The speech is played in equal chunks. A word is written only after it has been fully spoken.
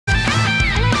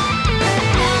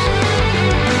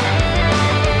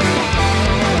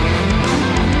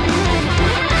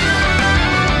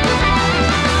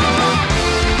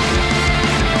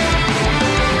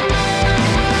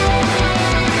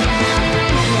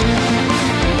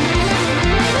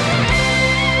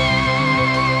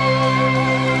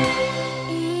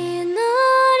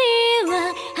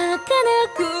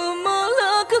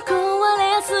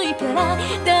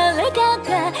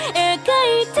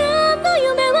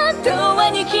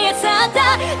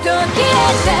途切れ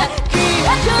た記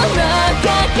憶のか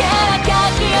けらか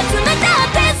き集めた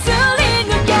手すり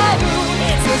抜ける。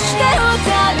そして二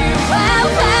人は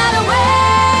Far away。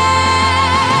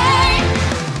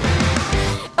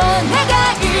 お願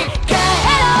い帰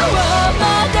ろう、ま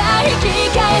だ引き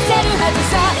返せるはず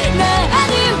さ。何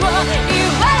を言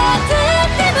われて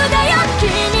って無駄よ、君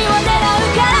を狙う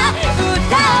から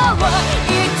歌おう。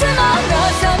いつもの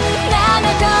そんなあな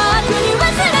た悪に忘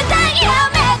れたや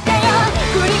めてよ。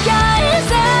繰り返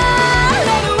され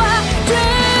るわ十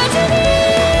字に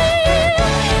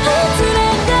外れ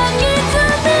た傷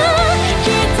の刻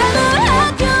む歯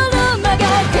車が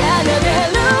奏で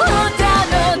る歌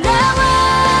の名は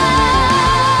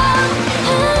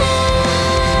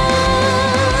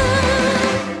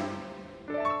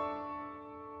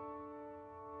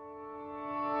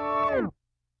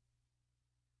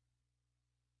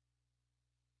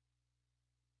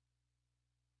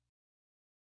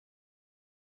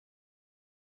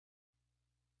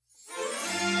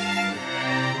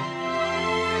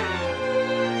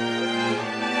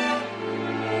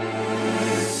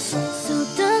そっ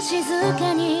と静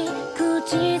かに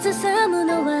口ずさむ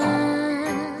のは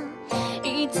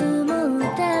いつも歌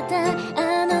った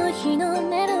あの日の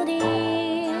メロディー。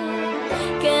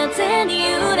風に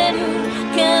揺れる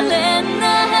可憐な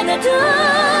花と触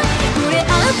れ合う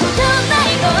ことな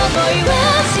い想いは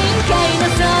深海の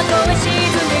底へ沈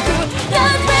んでく。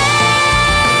Runway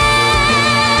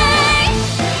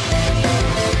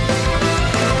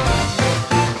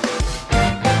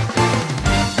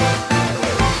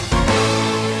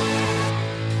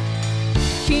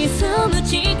潜む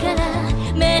力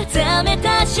目覚め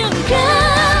た瞬間、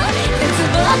絶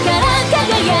望から輝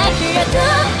きへと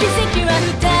奇跡は二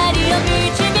人を導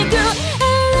く。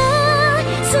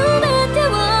全てを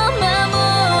守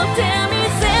ってみ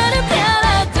せるから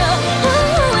と微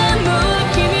笑む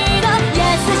君の優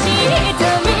しい瞳。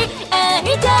会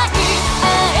いたい会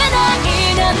えない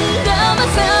何度も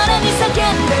空に叫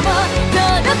んでも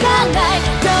届かない、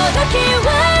届きは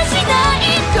しな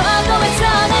い凍えそ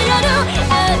うな夜。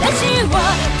嵐を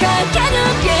駆け抜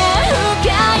け深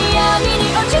い闇に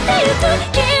落ちてゆく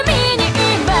君に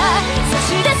今差し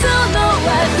出すのは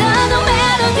たのメ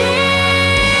ロディー。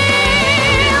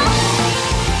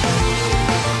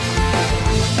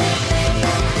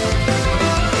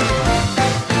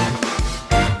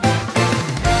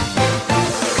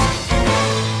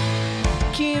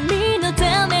君のた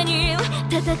めに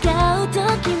戦うと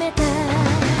決めた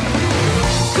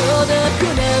孤独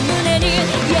な胸に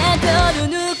宿る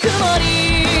ぬくもり。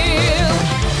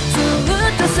ずっ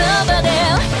とそばで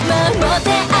守って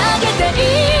あげたい。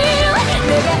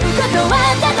願うことは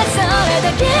ただそれだ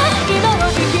け。今を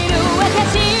生きる私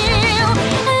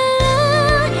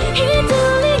一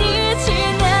人にし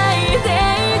ないで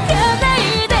行かない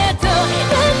でと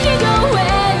泣き声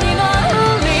にも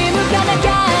振り向かなか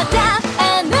った。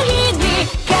あの日に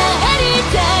帰り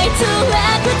たい、辛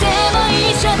くても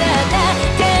一緒だった。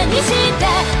手にした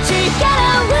力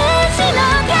は白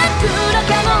か黒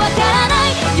かもわからな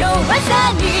い。弱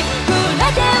さに触れ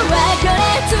ては拒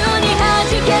絶に弾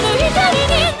ける光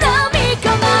に飲み込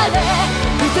まれ、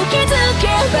ふと気づけ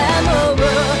ばもう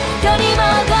取り戻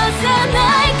せな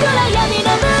い暗闇の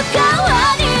向こ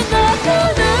うに残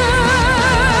る。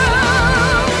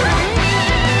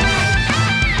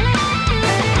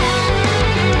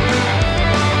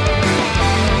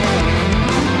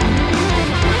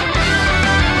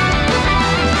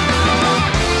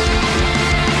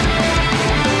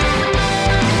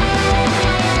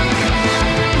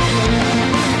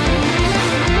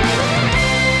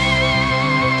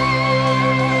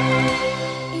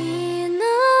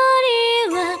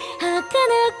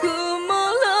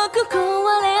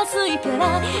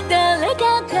誰か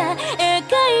が描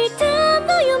いたの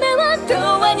夢は永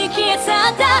遠に消え去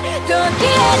った。途切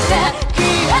れた記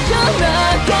憶の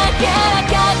かけら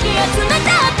かき集めた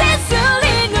手すり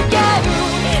抜ける。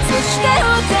そして二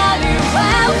人は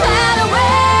Far away。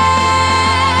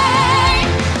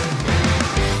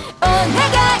 お願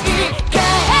い帰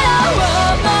ろう、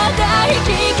まだ引き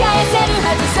返せるは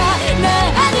ずさ。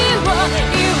何を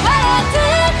言われて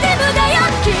って無駄よ、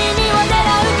君を狙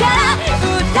うから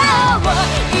歌おう。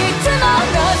いつも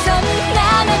のそんな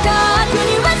あなた悪に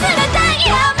忘れた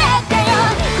やめてよ。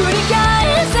繰り返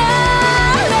さ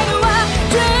れるわ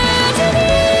十字に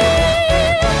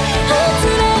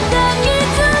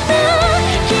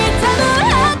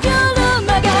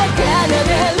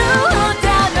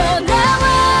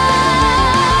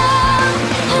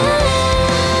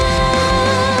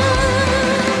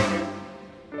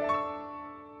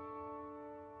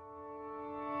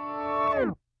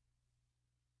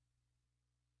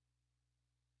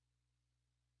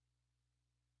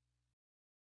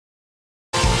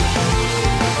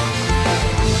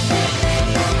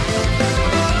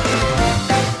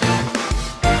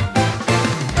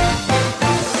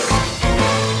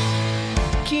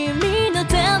君の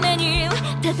ために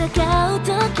戦う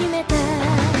と決めた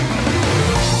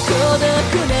孤独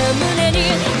な胸に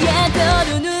宿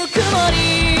るぬくもり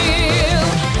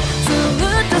ず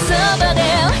っとそばで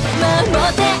守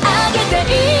ってあげたい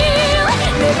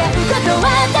願うことは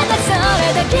ただそ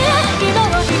れだけ今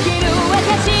を生きる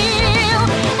証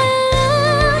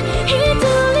一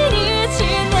人にし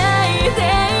ないで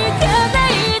いかな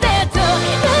いでと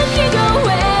泣き声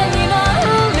にも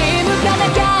振り向かな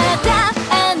かった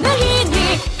あの日に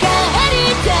帰り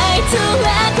たい辛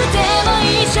くても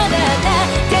一緒だな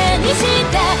手にし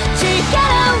た力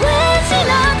は白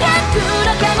か黒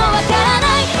かもわからな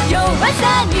い弱さ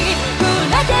に触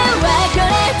れて別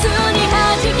れずに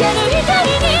弾ける光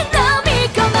に飲み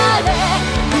込まれ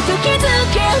ふと気づ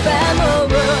けばもう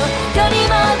取り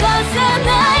戻せな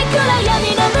い暗闇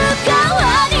の向こ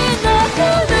うに残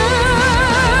る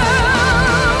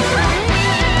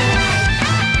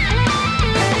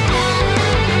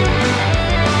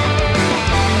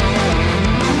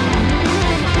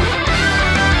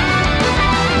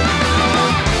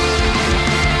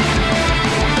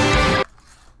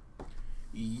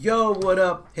Yo, what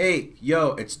up? Hey,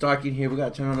 yo, it's dark in here. We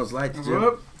gotta turn on those lights,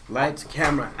 dude. Lights,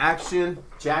 camera, action,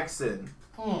 Jackson.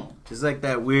 Just like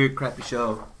that weird, crappy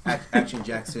show, Action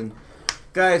Jackson.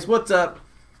 Guys, what's up?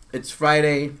 It's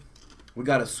Friday. We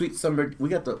got the sweet summer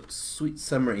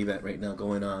event right now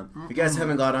going on. If you guys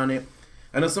haven't got on it,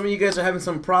 I know some of you guys are having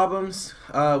some problems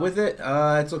with it.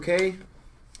 It's okay.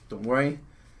 Don't worry.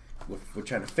 We're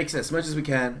trying to fix it as much as we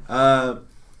can.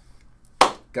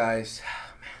 Guys.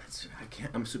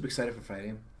 I'm super excited for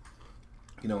Friday.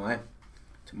 You know why?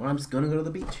 Tomorrow I'm just gonna go to the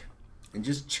beach and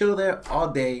just chill there all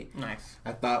day. Nice.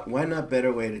 I thought, why not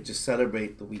better way to just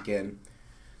celebrate the weekend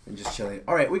and just chilling.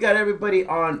 All right, we got everybody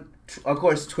on, of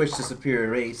course, Twitch, The Superior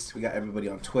Race. We got everybody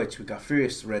on Twitch. We got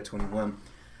Furious Red 21,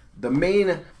 the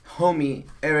main homie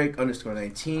Eric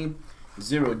 _19,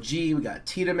 0G. We got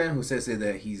Tita Man who says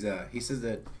that he's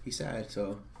sad.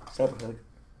 So cyber hug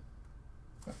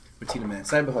for Tita Man.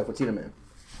 Cyber hug for Tita Man.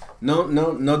 No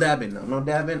dabbing. No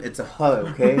dabbing. It's a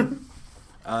hug, okay?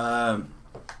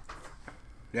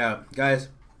 Yeah, guys.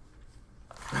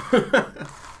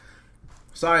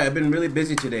 Sorry, I've been really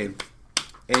busy today.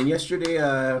 And yesterday,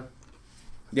 yeah,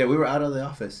 we were out of the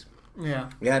office.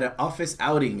 Yeah. We had an office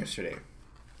outing yesterday.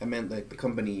 I meant like the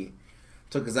company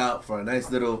took us out for a nice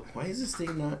little. Why is this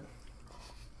thing not?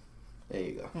 There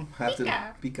you go. Have to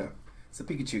Pika. It's a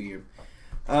Pikachu here.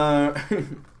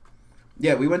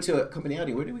 Yeah, we went to a company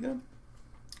outing. Where did we go?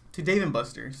 To Dave &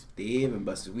 Buster's. Dave &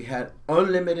 Buster's. We had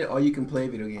unlimited all-you-can-play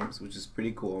video games, which is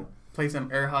pretty cool. Played some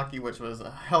air hockey, which was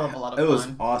a hell of a lot of fun. It was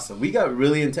awesome. We got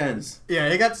really intense. Yeah,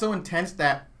 it got so intense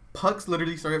that pucks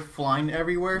literally started flying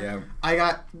everywhere. Yeah. I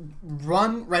got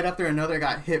run right after another. I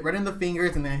got hit right in the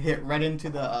fingers and then hit right into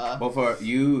the...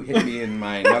 You hit me in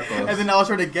my knuckles. And then I was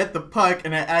trying to get the puck,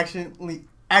 and I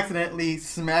accidentally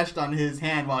smashed on his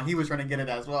hand while he was trying to get it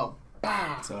as well.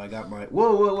 Bah! So I got my...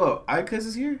 Whoa. Icuz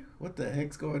is here? What the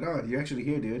heck's going on? You're actually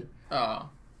here, dude. Oh.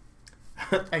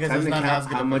 I guess Time it's to not count as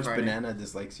good how of a much Friday. Banana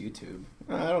dislikes YouTube.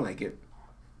 I don't like it.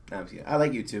 No, I'm just kidding. I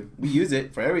like YouTube. We use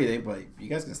it for everything, but you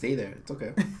guys can stay there. It's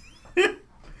okay.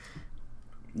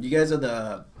 You guys are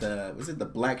the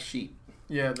black sheep?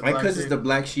 Yeah, the black Icuz is sheep. the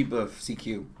black sheep of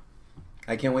CQ.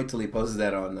 I can't wait till he posts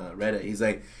that on Reddit. He's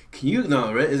like, is it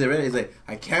Reddit? He's like,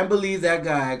 I can't believe that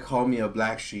guy called me a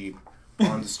black sheep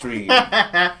on the stream.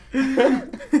 Can't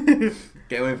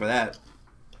wait for that.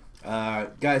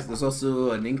 Guys, there's also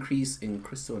an increase in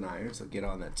crystal and iron, so get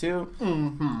on that too.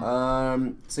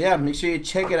 So yeah, make sure you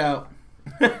check it out.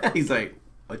 He's like,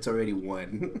 oh, it's already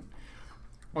 1.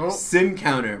 Oh. Sin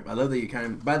counter. I love that you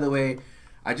kind. By the way,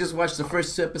 I just watched the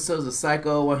first 2 episodes of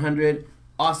Psycho 100.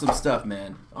 Awesome stuff,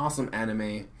 man. Awesome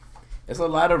anime. There's a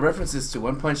lot of references to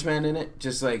One Punch Man in it,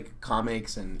 just like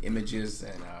comics and images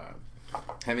and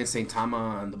having Saitama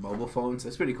on the mobile phones.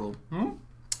 That's pretty cool.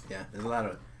 Yeah, there's a lot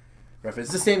of reference.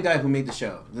 It's the same guy who made the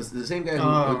show. The same guy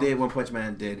who did One Punch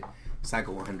Man did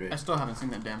Psycho 100. I still haven't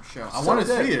seen that damn show. I want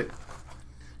to see it.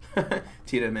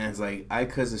 Tita Man's like,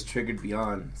 Icuz is triggered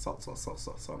beyond. Salt.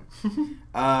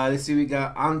 Let's see, we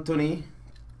got Anthony.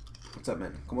 What's up,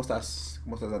 man? ¿Cómo estás?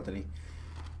 ¿Cómo estás, Anthony?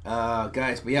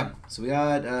 Guys, but yeah, so we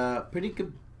got a pretty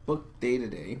good book day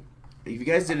today. If you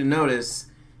guys didn't notice,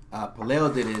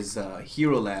 Paleo did his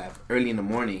Hero Lab early in the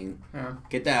morning. Yeah.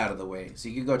 Get that out of the way. So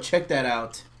you can go check that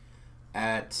out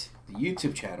at the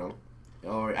YouTube channel.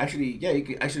 Or actually, yeah, you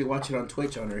can actually watch it on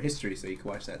Twitch on our history, so you can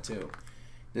watch that too.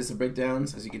 This is the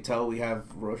breakdowns. As you can tell, we have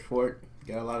Rochefort.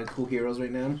 Got a lot of cool heroes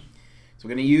right now. So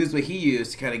we're going to use what he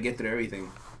used to kind of get through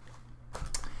everything.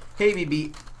 Hey,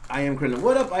 BB. I am Krillin.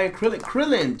 What up, I am Krillin?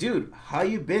 Krillin, dude, how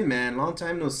you been, man? Long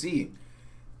time no see.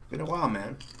 Been a while,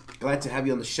 man. Glad to have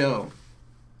you on the show.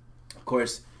 Of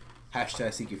course, hashtag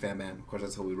CQ Fan Man. Of course,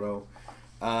 that's how we roll.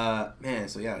 Man,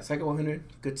 so yeah, Cycle 100,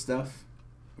 good stuff.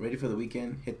 Ready for the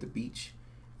weekend. Hit the beach.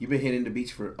 You've been hitting the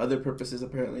beach for other purposes,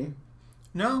 apparently.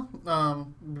 No,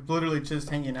 literally just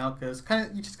hanging out because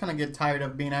you just kind of get tired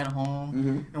of being at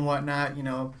home and whatnot. You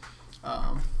know,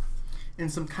 in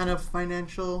some kind of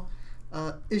financial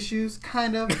issues,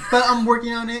 kind of, but I'm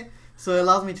working on it. So it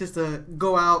allows me just to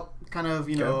go out, kind of,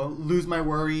 you know, lose my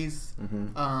worries,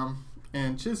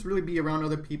 and just really be around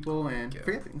other people and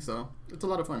forget things. So it's a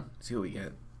lot of fun. See what we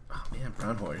get. Oh man,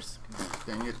 brown horse.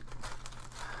 Dang it.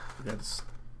 We got this.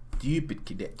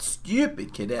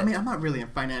 Stupid cadet. I mean, I'm not really in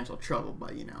financial trouble,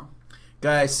 but you know,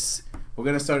 guys, we're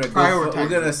gonna start a we're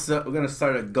gonna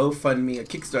start a GoFundMe, a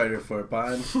Kickstarter for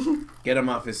Pan. Get him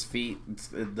off his feet.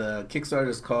 The Kickstarter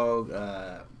is called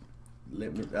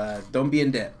 "Don't Be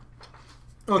in Debt."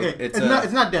 Okay, it's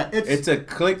not debt. It's a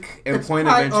click and point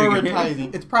adventure game.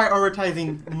 It's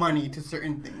prioritizing money to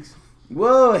certain things.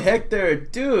 Whoa, Hector,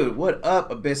 dude, what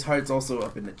up? Abyss Heart's also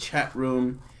up in the chat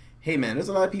room. Hey man, there's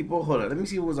a lot of people. Hold on, let me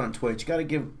see who was on Twitch. Gotta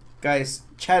give guys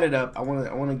chat it up. I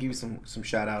wanna give you some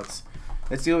shout outs.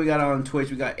 Let's see what we got on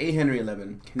Twitch. We got A Henry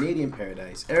 11, Canadian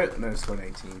Paradise, Eric _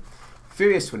 19,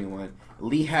 Furious 21,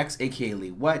 Lee Hacks aka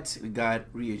Lee What. We got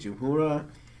Ria Jumhura,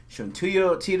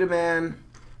 Shuntuyo Titaman,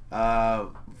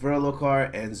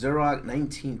 Verlokar, and Zerog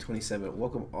 1927.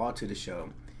 Welcome all to the show.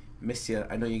 Miss ya.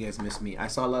 I know you guys miss me. I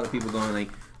saw a lot of people going like,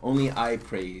 only I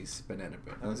praise Banana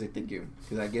Bread. I was like, thank you.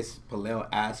 Because I guess Paleo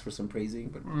asked for some praising,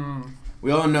 but we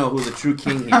all know who's the true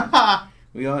king here.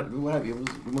 What have you? We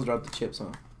almost dropped the chips,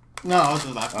 huh? No, I was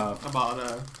just laughing about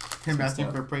him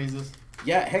asking for praises.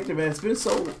 Yeah, Hector, man, it's been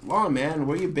so long, man.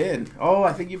 Where you been? Oh,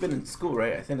 I think you've been in school,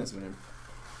 right? I think that's been.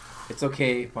 It's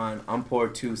okay, fine. I'm poor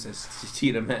too, says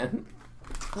Tita Man.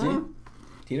 Tita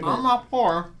Man. I'm not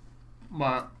poor,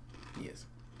 but yes.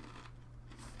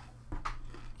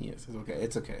 Yes, it's okay.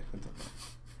 It's okay. It's okay.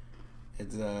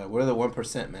 It's we're the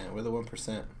 1%, man. We're the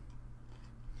 1%.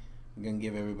 I'm gonna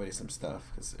give everybody some stuff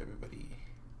because everybody.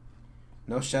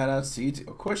 No shout outs to YouTube.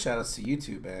 Of course, shout outs to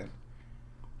YouTube, man.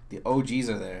 The OGs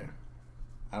are there.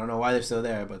 I don't know why they're still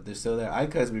there, but they're still there.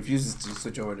 Icuz refuses to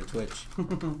switch over to Twitch.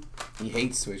 He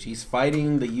hates Twitch. He's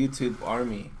fighting the YouTube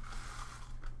army.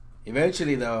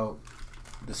 Eventually, though,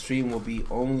 the stream will be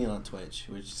only on Twitch,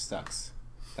 which sucks.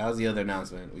 That was the other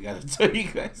announcement. We gotta tell you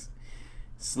guys.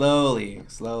 Slowly.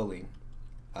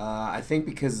 I think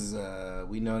because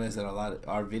we noticed that a lot of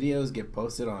our videos get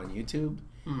posted on YouTube,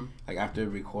 like after it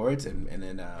records, and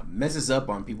then messes up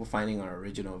on people finding our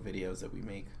original videos that we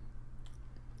make.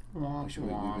 Which we've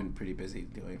been pretty busy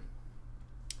doing.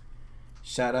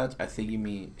 Shout out, I think you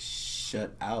mean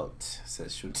shut out,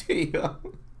 says Shuntiyo.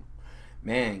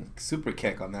 Man, super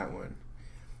keck on that one.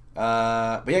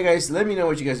 But yeah, guys, let me know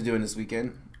what you guys are doing this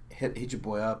weekend. Hit your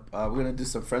boy up. We're gonna do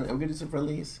some friendlies. We're gonna do some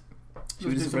friendlies.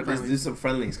 Let's do some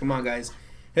friendlies. Come on, guys.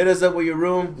 Hit us up with your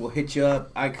room. We'll hit you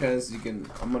up. Cause you can.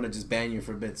 I'm gonna just ban you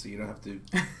for a bit, so you don't have to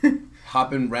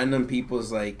hop in random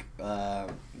people's like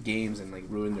games and like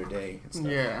ruin their day. And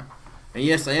stuff. Yeah. And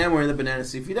yes, I am wearing the banana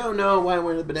suit. If you don't know why I'm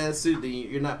wearing the banana suit, then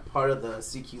you're not part of the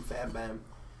CQ Fan Bam.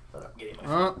 But I'm getting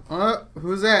my.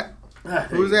 Who's that?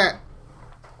 Who's that?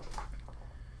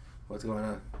 What's going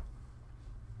on?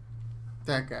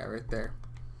 That guy right there.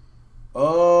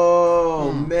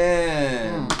 Oh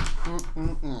man!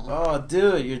 Oh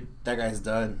dude, that guy's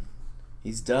done.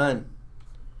 He's done.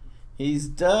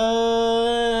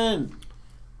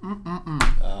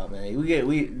 Oh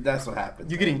man, that's what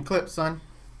happens. You're getting clipped, son.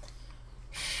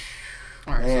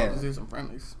 All right, so let's do some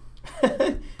friendlies.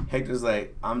 Hector's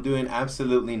like, I'm doing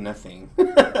absolutely nothing.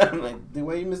 I'm like, dude,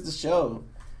 why you missed the show?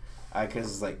 Cause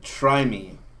it's like, try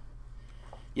me.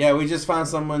 Yeah, we just found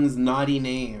someone's naughty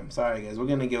name. Sorry, guys. We're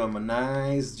going to give him a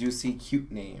nice, juicy,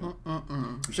 cute name.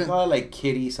 We should call it, like,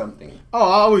 Kitty something. Oh,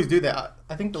 I always do that.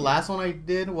 I think the last one I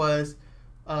did was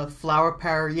Flower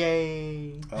Power.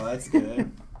 Yay. Oh, that's good.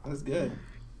 That's good.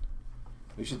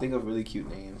 We should think of really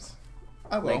cute names.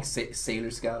 I will. Like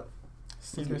Sailor Scout.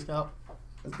 Sailor Scout.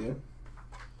 That's good.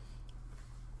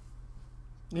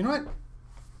 You know what?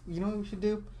 You know what we should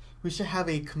do? We should have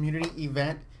a community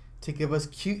event to give us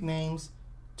cute names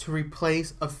to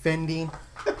replace offending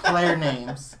player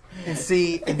names and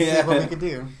see what we could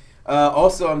do.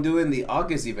 Also, I'm doing the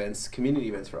August events, community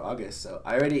events for August. So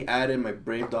I already added my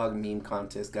Brave Dog meme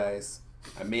contest, guys.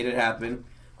 I made it happen.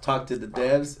 Talked to the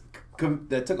devs.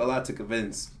 That took a lot to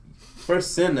convince.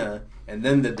 First Senna and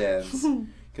then the devs.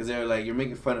 Because they were like, you're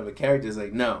making fun of a character. It's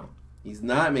like, no, he's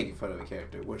not making fun of a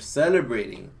character. We're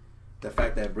celebrating the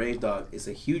fact that Brave Dog is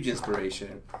a huge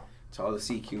inspiration to all the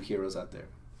CQ heroes out there.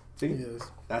 See?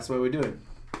 Yes. That's what we're doing.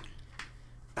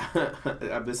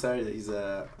 I'm just sorry that he's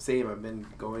saying I've been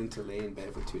going to lay in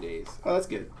bed for 2 days. Oh, that's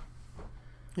good.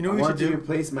 You know what I we want should you do? to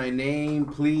replace my name,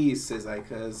 please, says I,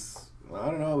 because, well, I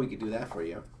don't know, we could do that for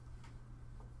you.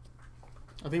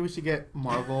 I think we should get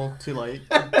Marvel to like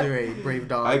do a Brave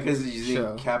Dog Because he's using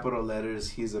show. capital letters,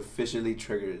 he's officially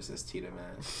triggered, says Tita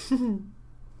Man.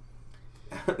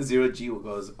 Zero G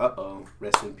goes, uh-oh,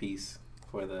 rest in peace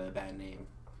for the bad name.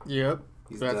 Yep,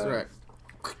 He's that's done. right.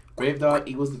 Brave Dog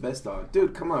equals the best dog.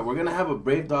 Dude, come on. We're going to have a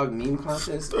Brave Dog meme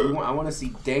contest. I want to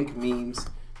see dank memes.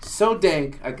 So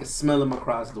dank, I can smell them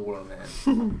across the world,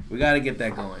 man. We got to get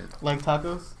that going. Like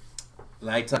tacos?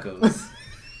 Like tacos.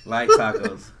 Like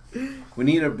tacos. We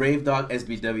need a Brave Dog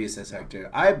SBW, says Hector.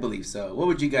 I believe so. What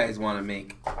would you guys want to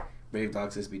make Brave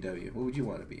Dog's SBW? What would you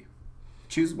want to be?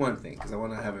 Choose one thing, because I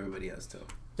want to have everybody else too.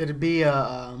 It'd be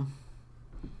a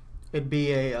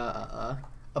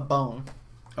bone.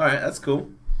 All right, that's cool.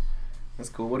 That's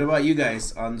cool. What about you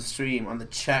guys on the stream, on the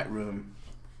chat room?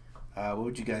 What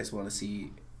would you guys want to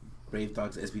see Brave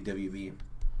Dog's SBW be?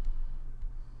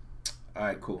 All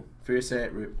right, cool. Fear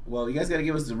set. Well, you guys got to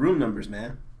give us the room numbers,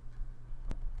 man.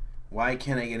 Why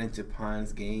can't I get into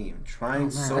Pon's game?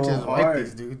 Trying so I just hard. like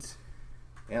these dudes.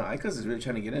 Yeah, Icos is really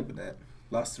trying to get in with that.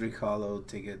 Lost 3 call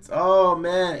tickets. Oh,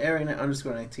 man. Aaron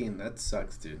 _19. That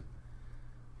sucks, dude.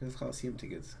 Those Coliseum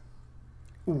tickets.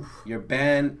 Oof. Your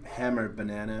band hammer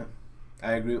banana.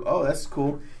 I agree. Oh, that's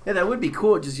cool. Yeah, that would be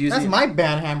cool. Just using. That's my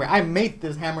band hammer. I made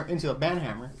this hammer into a band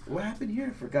hammer. What happened here?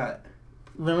 I forgot.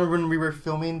 Remember when we were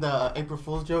filming the April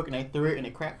Fool's joke and I threw it and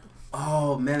it cracked?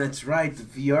 Oh man, that's right. The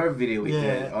VR video we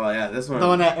did. Oh yeah, this one. The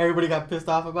one that everybody got pissed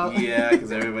off about? Yeah,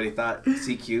 because everybody thought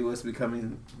CQ was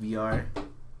becoming VR.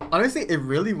 Honestly, it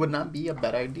really would not be a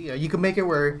bad idea. You could make it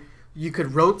where you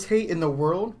could rotate in the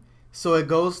world, so it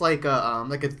goes like a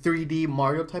 3D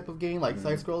Mario type of game, like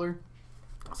side scroller,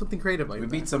 something creative like We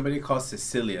that. beat somebody called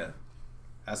Cecilia.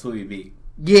 That's what we beat.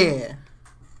 Yeah.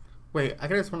 Wait, I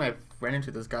could have sworn I ran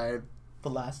into this guy the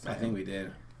last time. I think we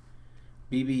did.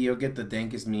 BB, you'll get the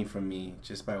dankest meme from me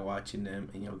just by watching them,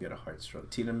 and you'll get a heart stroke.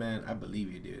 Tita Man, I believe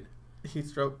you, dude. Heat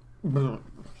stroke. I'm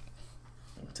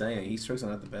telling you, heat strokes are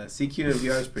not the best. CQ and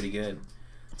VR is pretty good.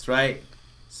 That's right.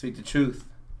 Speak the truth.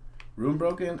 Room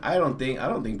broken? I don't think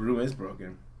room is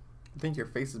broken. I think your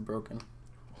face is broken.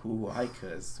 Who I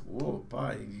cuz. Whoa,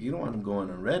 boy, you don't want him going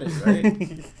on Reddit, right?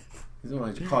 You don't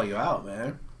want to call you out,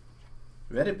 man.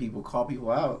 Reddit people call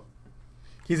people out.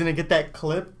 He's gonna get that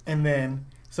clip, and then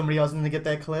somebody else is gonna get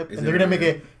that clip, Is and they're it gonna make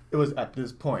really? it. It was at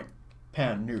this point,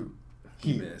 Pan knew.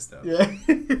 He missed though. Yeah.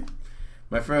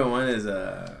 My favorite one is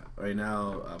right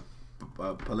now.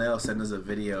 Paleo sent us a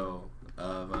video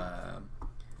of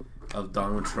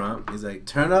Donald Trump. He's like,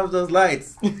 "Turn off those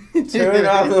lights. Turn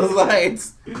off those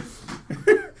lights."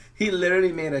 He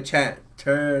literally made a chant.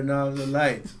 Turn off the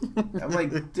lights. I'm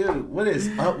like, dude, what is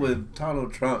up with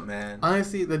Donald Trump, man?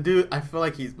 Honestly, the dude, I feel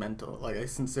like he's mental. Like, I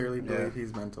sincerely believe Yeah.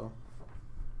 he's mental.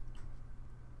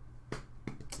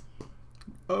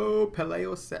 Oh,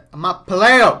 Paleo said, I'm not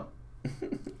Paleo!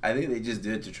 I think they just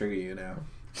do it to trigger you now.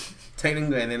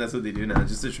 Technically, I think that's what they do now,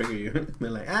 just to trigger you.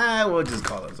 They're like, we'll just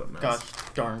call it something else.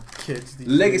 Gosh darn kids. These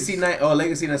Legacy days. Night. Oh,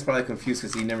 Legacy Night's probably confused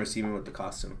because he never seen me with the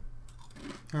costume.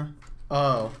 Huh?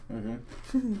 Oh.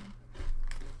 Mm-hmm.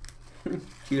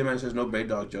 Keto Man says no Brave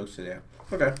Dog jokes today.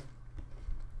 Okay.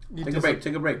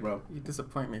 Take a break, bro. You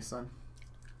disappoint me, son.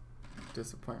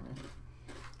 Disappoint me.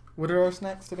 What are our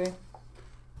snacks today?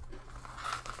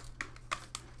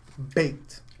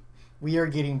 Baked. We are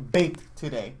getting baked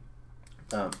today.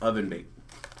 Oven baked.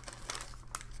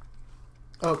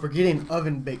 Oh, we're getting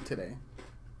oven baked today.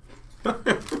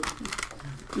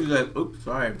 He's like, oops,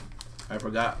 sorry. I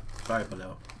forgot. Sorry,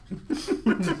 Paleo.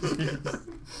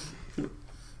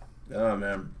 Oh,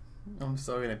 man. I'm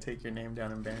so gonna take your name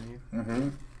down and ban you. Mm-hmm.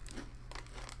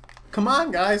 Come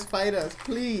on, guys, fight us,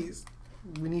 please.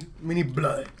 We need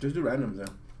blood. Just do randoms, then.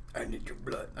 I need your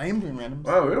blood. I am doing randoms.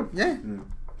 Oh, really? Yeah. Mm.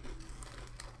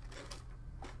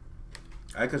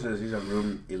 I could say he's a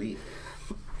room elite.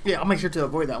 Yeah, I'll make sure to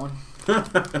avoid that one.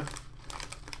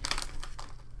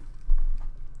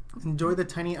 Enjoy the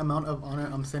tiny amount of honor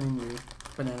I'm sending you,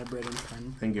 Banana Bread and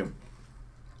Pan. Thank you.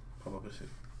 Pop up a shit.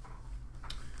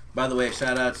 By the way,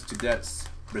 shout outs to Guts.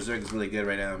 Berserk is really good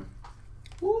right now.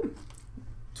 Woo.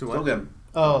 To Go what? get him.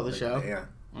 Oh, the show? Yeah.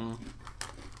 Mm.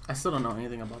 I still don't know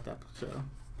anything about that show.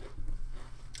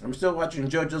 I'm still watching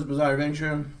JoJo's Bizarre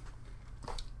Adventure.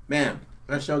 Man,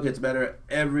 that show gets better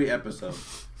every episode.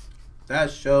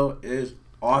 That show is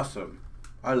awesome.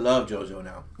 I love JoJo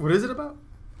now. What is it about?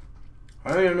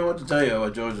 I don't even know what to tell you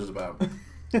what JoJo's about.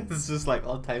 It's just like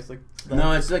all types of stuff.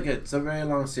 No, it's like it's a very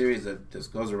long series that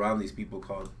just goes around these people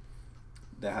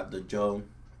that have the Joe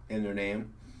in their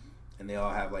name, and they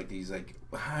all have like these like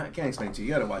I can't explain to you.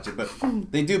 You gotta watch it, but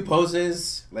they do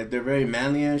poses like they're very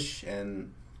manly-ish,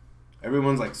 and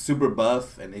everyone's like super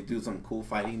buff, and they do some cool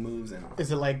fighting moves. And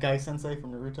is it like Guy Sensei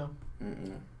from Naruto?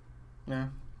 Yeah,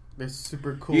 they're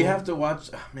super cool. You have to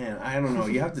watch. Man, I don't know.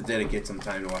 You have to dedicate some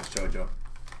time to watch JoJo.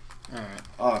 All right.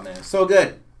 Oh man, so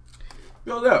good.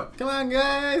 Go. Come on,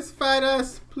 guys, fight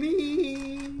us,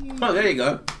 please. Oh, there you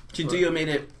go. Chintuyo made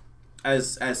it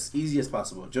as easy as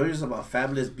possible. JoJo's about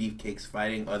fabulous beefcakes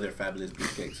fighting other fabulous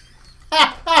beefcakes.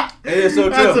 It is so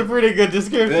true. That's a pretty good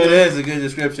description. It is a good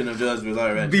description of JoJo's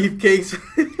Bizarre Adventure. Beefcakes.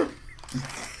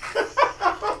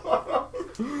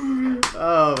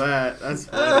 Oh man, that's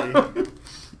funny.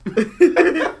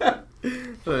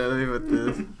 Let me put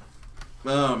this.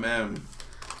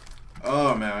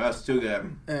 Oh man, that's too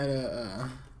good.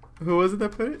 And who was it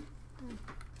that put it?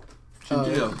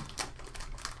 Chintuyo.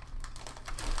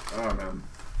 Oh man.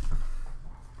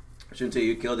 Chintuyo,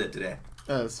 you killed it today.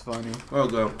 That's funny. Well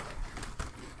go.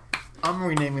 I'm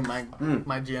renaming my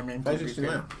GM name.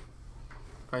 569.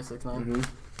 569. Mm-hmm.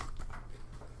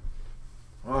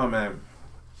 Oh man,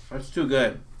 that's too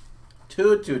good.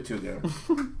 Too good.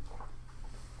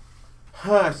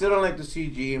 I still don't like the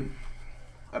CG.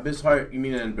 Abyss Heart, you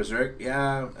mean in Berserk?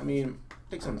 Yeah, I mean,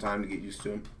 take some time to get used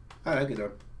to him. I like it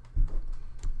though.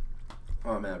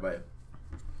 Oh man, but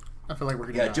I feel like we're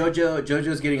gonna yeah, die.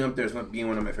 JoJo's getting up there as being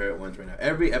one of my favorite ones right now.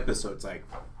 Every episode's like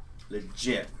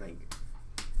legit. Like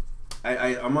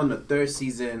I'm on the 3rd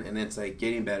season and it's like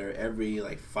getting better. Every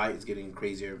like fight is getting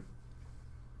crazier.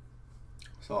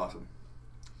 So awesome.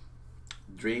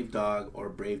 Drave Dog or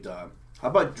Brave Dog. How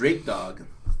about Drake Dog?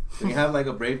 Can you have like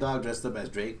a Brave Dog dressed up as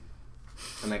Drake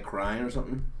and like crying or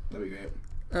something? That'd be great.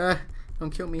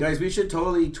 Don't kill me. Guys, we should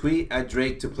totally tweet at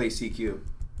Drake to play CQ.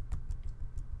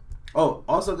 Oh,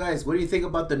 also guys, what do you think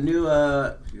about the new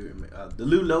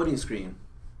loading screen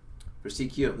for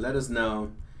CQ? Let us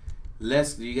know. Do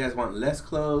you guys want less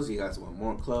clothes? Do you guys want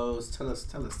more clothes? Tell us.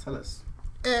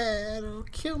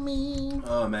 Don't kill me.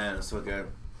 Oh man, it's so good.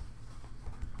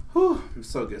 Whew, it's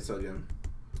so good.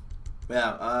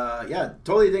 Yeah,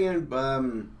 totally digging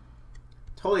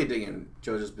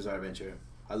JoJo's Bizarre Adventure.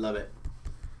 I love it.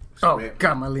 Oh great.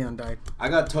 God, my Leon died. I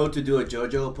got told to do a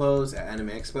JoJo pose at Anime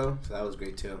Expo, so that was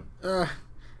great too. I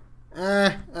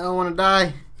don't want to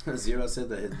die. Zero said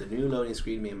that the new loading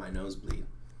screen made my nose bleed.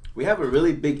 We have a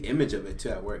really big image of it too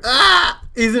at work.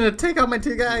 He's gonna take out my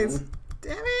 2 guys. Mm-hmm.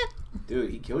 Damn it.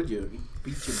 Dude, he killed you. He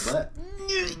beat your butt.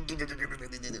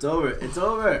 It's over.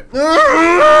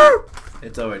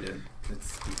 It's over, dude.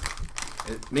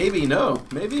 Maybe.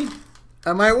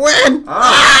 I might win.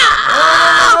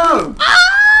 Oh!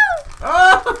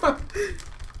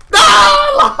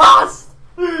 I lost.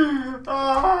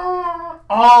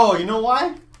 Oh, you know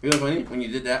why? You know what's funny? When you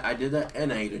did that, I did that,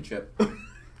 and I ate a chip.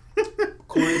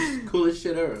 Coolest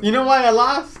shit ever. You know why I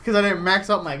lost? Because I didn't max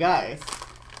out my guys.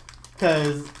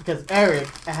 Because Eric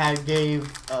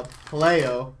gave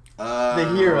Paleo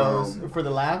the heroes for the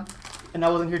lab, and I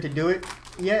wasn't here to do it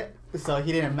yet, so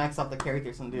he didn't max out the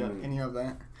characters and do any of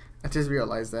that. I just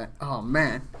realized that. Oh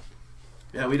man.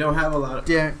 Yeah, we don't have a lot of.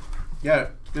 Yeah,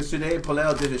 because today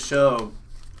Paleo did a show.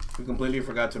 We completely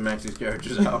forgot to max these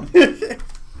characters out.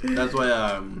 That's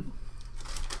why.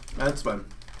 That's fun.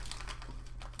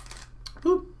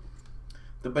 Boop.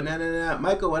 The banana.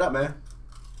 Michael, what up, man?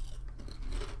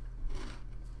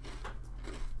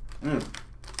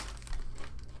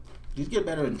 These get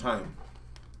better in time.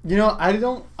 You know, I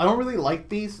don't really like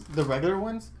the regular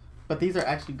ones, but these are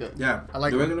actually good. Yeah, I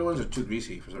like the regular ones are too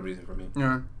greasy for some reason for me.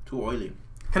 Yeah, too oily.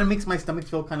 Kind of makes my stomach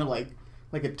feel kind of like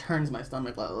it turns my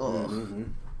stomach like ugh. Mm-hmm.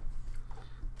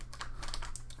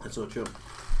 That's so true.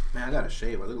 Man, I gotta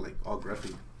shave. I look like all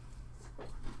gruffy.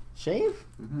 Shave?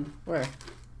 Mm-hmm. Where?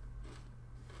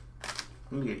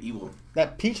 I'm gonna get evil.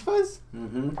 That peach fuzz?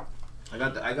 Mm-hmm. I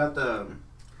got the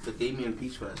Damien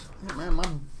peach fuzz. Yeah, man, my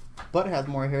butt has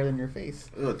more hair than your face.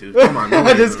 Oh, dude, come on. No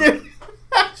Just kidding.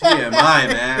 TMI,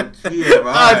 man. TMI.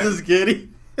 I'm just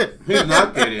kidding. He's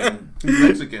not kidding. He's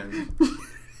Mexican. He's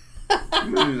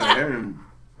like him.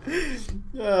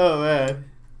 Oh, man.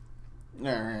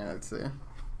 Alright, let's see.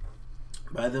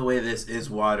 By the way, this is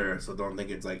water, so don't think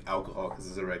it's like alcohol because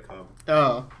it's a red cup.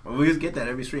 Oh. Well, we just get that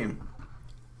every stream.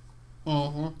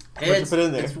 Mm-hmm. It's, put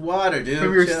in there? It's water, dude.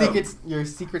 From your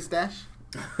secret stash?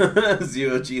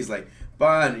 Zero G's like,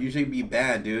 Bond, you should be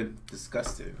banned, dude.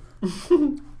 Disgusting.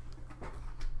 It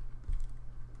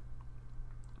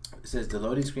says the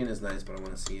loading screen is nice, but I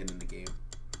want to see it in the game.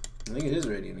 I think it is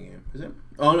already in the game. Is it?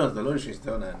 Oh no, the loading screen's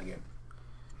still not in the game.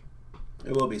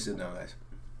 It will be soon now, guys.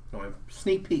 No,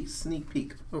 sneak peek, sneak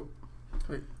peek. Oh,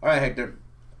 wait. All right, Hector,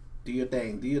 do your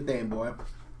thing, boy.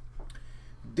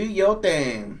 Do your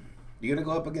thing. You gonna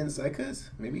go up against Zykas?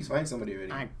 Maybe he's find somebody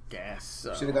already. I guess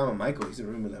so. Should have gone with Michael. He's in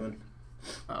room 11.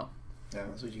 Oh. Yeah,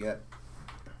 that's what you got.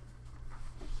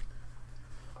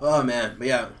 Oh man, but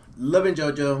yeah, loving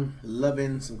JoJo,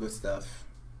 loving some good stuff.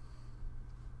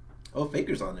 Oh,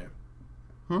 Faker's on there.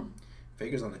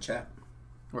 Faker's on the chat.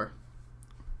 Where?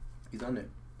 He's on there.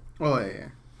 Oh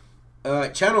yeah.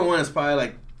 Channel 1 is probably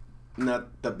like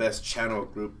not the best channel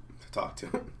group to talk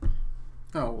to.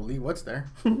 Oh, well, Lee, what's there?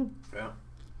 Yeah.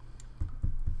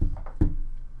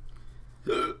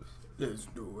 Let's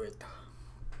do it.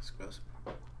 That's gross.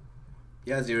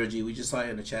 Yeah, Zero G, we just saw you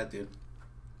in the chat, dude.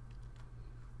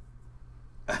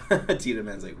 Tita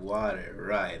Man's like, water,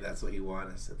 right? That's what he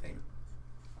wants us to think.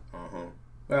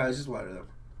 Well, it's just water though.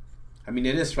 I mean,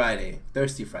 it is Friday,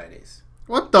 Thirsty Fridays.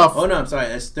 What the? Oh no, I'm sorry.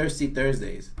 That's Thirsty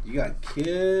Thursdays. You got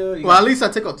killed. Well, at least I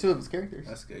took out 2 of his characters.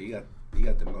 That's good. You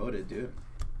got demoted, dude.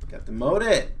 Got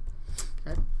demoted.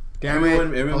 Okay. Damn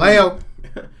everyone, Leo.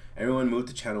 Everyone moved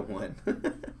to channel 1.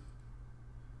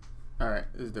 All right,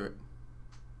 let's do it.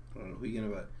 I don't know, who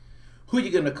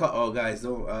you gonna call? Oh, guys,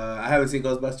 don't. I haven't seen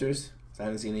Ghostbusters. So I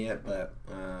haven't seen it yet, but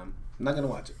I'm not gonna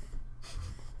watch it.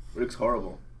 It looks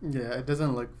horrible. Yeah, it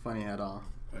doesn't look funny at all.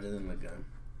 It doesn't look good.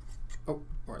 Oh,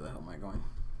 where the hell am I going?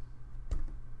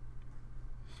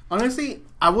 Honestly,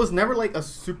 I was never like a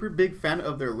super big fan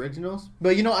of the originals,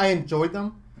 but you know, I enjoyed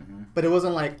them. But it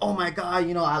wasn't like, oh my god,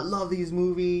 you know, I love these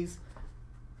movies.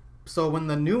 So when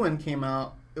the new one came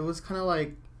out, it was kind of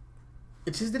like,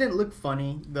 it just didn't look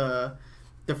funny. The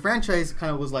franchise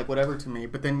kind of was like whatever to me.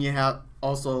 But then you have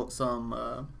also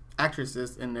some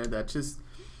actresses in there that just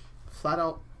flat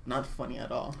out not funny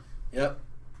at all. Yep.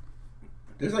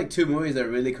 There's like 2 movies that are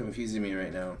really confusing me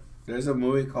right now. There's a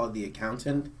movie called The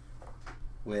Accountant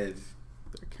with...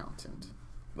 The Accountant.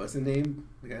 What's his name?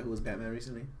 The guy who was Batman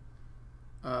recently?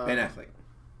 Ben Affleck.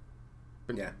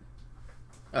 Yeah.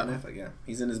 Ben Affleck, yeah.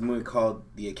 He's in this movie called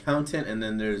The Accountant, and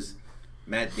then there's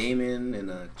Matt Damon in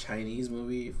a Chinese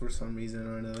movie for some reason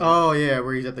or another. Oh, yeah,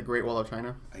 where he's at the Great Wall of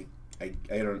China. I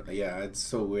don't... Yeah, it's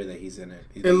so weird that he's in it.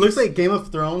 It looks like Game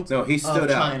of Thrones. No, he stood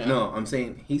out. China. No, I'm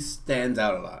saying he stands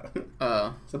out a lot.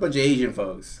 It's a bunch of Asian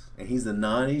folks, and he's the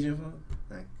non-Asian folk.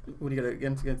 Like, what do you got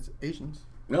against Asians?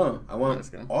 No, I want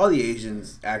all the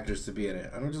Asians actors to be in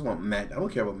it. I don't just want Matt. I don't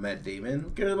care about Matt Damon. Who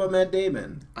cares about Matt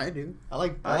Damon? I do. I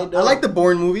like the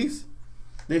Bourne movies.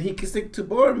 Then he can stick to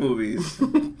Bourne movies.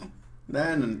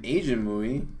 Not in an Asian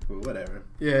movie, but whatever.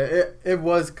 Yeah, it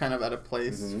was kind of out of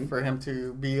place for him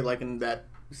to be like in that.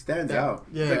 He stands out.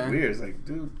 Yeah. It's like weird. It's like,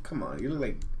 dude, come on. You look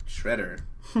like Shredder.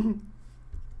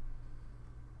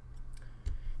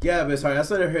 Yeah, but sorry,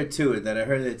 that's what I heard too. That I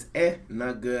heard it's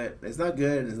not good. It's not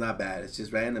good and it's not bad. It's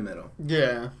just right in the middle.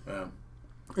 Yeah.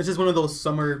 It's just one of those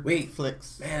summer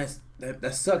flicks. Man,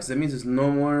 that sucks. That means there's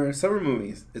no more summer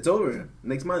movies. It's over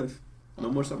next month. No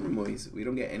more summer movies. We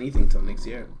don't get anything till next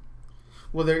year.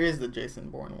 Well, there is the Jason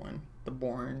Bourne one. The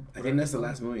Bourne. I think that's the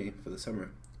last movie for the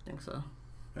summer. I think so.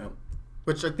 Yeah.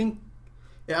 Which I think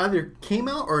it either came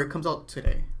out or it comes out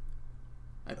today.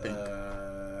 I think.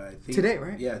 I think today,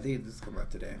 right? Yeah, I think this come out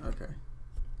today. Okay.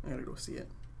 I gotta go see it.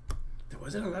 There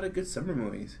wasn't a lot of good summer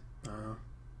movies. Uh-huh.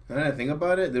 Now that I think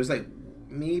about it, there's like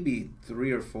maybe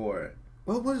 3 or 4.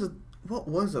 What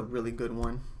was a really good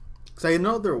one? Because I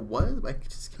know there was, but I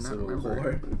just cannot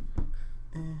remember.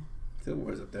 Civil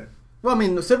War's up there. Well, I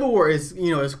mean, the Civil War is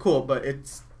cool, but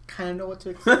it's kind of know what to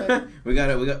expect. we got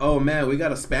oh man, we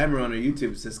got a spammer on our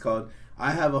YouTube. It's just called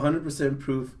I have 100%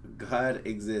 proof God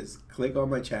exists. Click on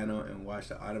my channel and watch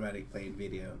the automatic playing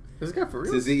video. This guy for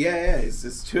real? Yeah, it's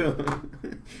just true.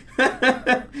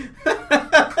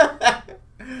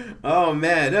 Oh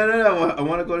man, no! I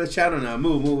want to go to the channel now.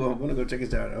 Move! I want to go check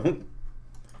his channel.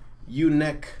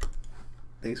 Neck.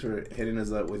 Thanks for hitting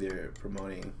us up with your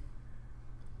promoting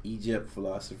Egypt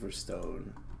Philosopher's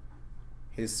Stone.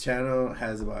 His channel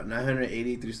has about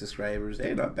 983 subscribers.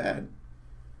 Hey, not bad.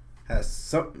 Has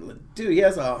some dude. He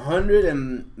has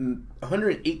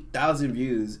 108,000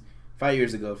 views 5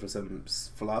 years ago for some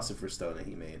Philosopher's Stone that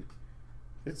he made.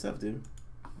 Good stuff, dude.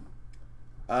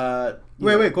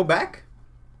 Wait, go back.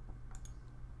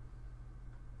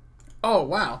 Oh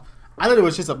wow! I thought it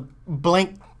was just a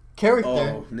blank character.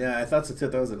 Oh yeah, I thought so too.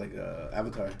 That was like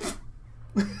Avatar.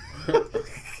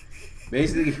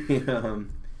 Basically,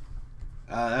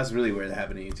 that's really weird that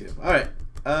happened to YouTube. All right,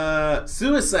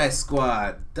 Suicide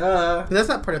Squad. Duh. But that's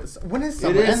not part of the. When is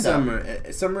summer? It is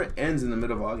summer. Summer ends in the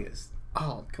middle of August.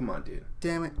 Oh, come on, dude.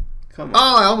 Damn it! Come on.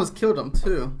 Oh, I almost killed him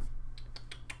too.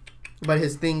 But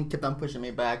his thing kept on pushing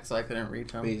me back, so I couldn't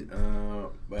reach him.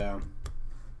 Well.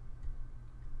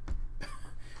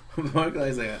 Mark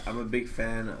is like, I'm a big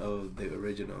fan of the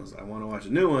originals. I want to watch a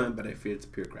new one, but I fear it's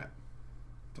pure crap.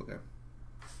 Okay.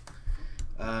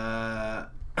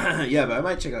 Yeah, but I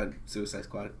might check out Suicide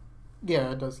Squad.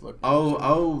 Yeah, it does look.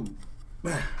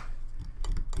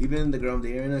 Even the girl I'm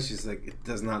dating right now, she's like, it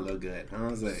does not look good. I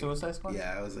was like, Suicide Squad?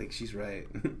 Yeah, I was like, she's right.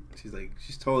 She's like,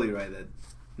 she's totally right. That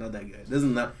not that good.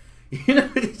 Doesn't not. You know,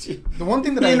 the one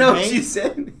thing that what she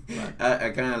said. I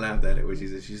kind of laughed at it when she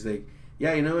said, she's like,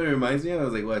 yeah, you know what it reminds me of? I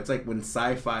was like, well, it's like when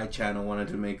Sci-Fi Channel wanted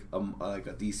to make like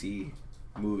a DC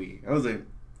movie. I was like,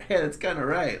 hey, that's kind of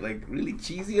right. Like really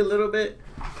cheesy a little bit,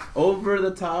 over the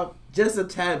top, just a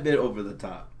tad bit over the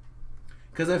top.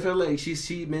 Because I feel like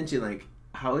she mentioned like,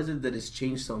 how is it that it's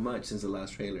changed so much since the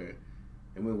last trailer?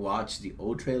 And we watched the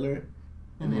old trailer,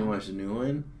 and then watched the new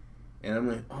one, and I'm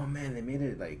like, oh man, they made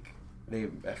it like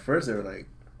at first they were like,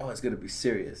 oh, it's gonna be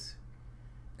serious,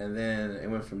 and then it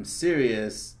went from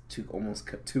serious to almost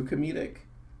too comedic,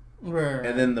 right.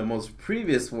 And then the most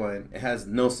previous one, it has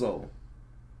no soul.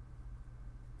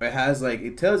 It has like,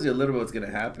 it tells you a little bit what's gonna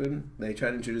happen. They try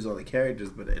to introduce all the characters,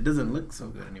 but it doesn't look so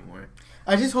good anymore.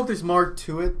 I just hope there's more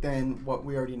to it than what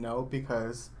we already know,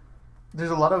 because there's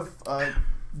a lot of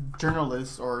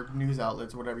journalists or news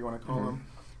outlets, or whatever you want to call them,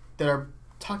 that are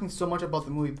talking so much about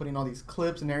the movie, putting all these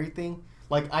clips and everything,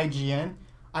 like IGN.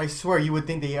 I swear you would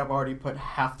think they have already put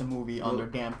half the movie on their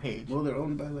damn page. Well, they're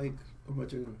owned by like a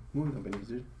bunch of movie companies,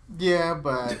 dude. Yeah,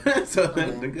 but so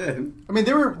they're good. I mean,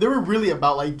 they were really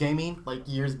about like gaming like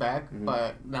years back,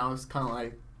 but now it's kind of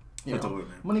like, you know, over,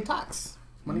 money talks.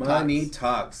 Money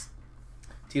talks.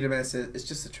 Tita Man says it's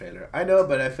just a trailer. I know,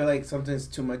 but I feel like sometimes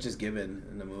too much is given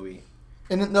in the movie.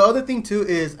 And the other thing too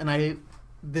is, and I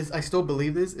still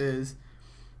believe this is,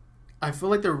 I feel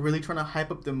like they're really trying to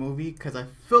hype up the movie, because I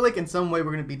feel like in some way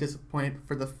we're gonna be disappointed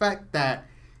for the fact that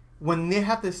when they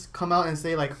have to come out and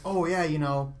say like, oh yeah, you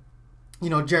know,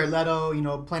 Jared Leto, you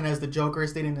know, playing as the Joker,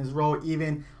 staying in his role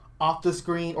even off the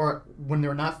screen, or when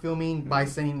they're not filming, by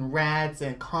sending rats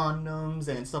and condoms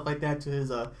and stuff like that to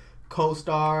his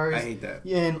co-stars. I hate that.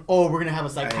 And we're gonna have a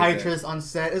psychiatrist on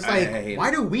set. It's like,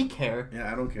 why do we care? Yeah,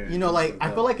 I don't care. You know, like,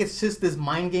 I feel like it's just this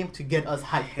mind game to get us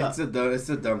hyped up. It's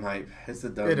a dumb hype. It's a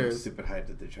dumb, stupid hype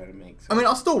that they're trying to make. So. I mean,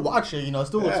 I'll still watch it. You know, it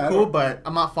still looks cool, but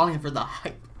I'm not falling for the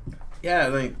hype. Yeah,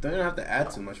 like, don't have to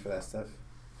add too much for that stuff.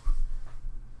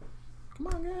 Come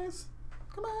on, guys.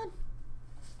 Come on.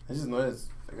 I just noticed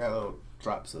I got little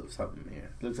drops of something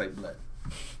here. It looks like blood.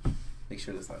 Make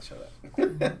sure let's not show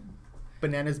that.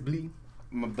 Bananas bleed.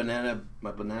 My banana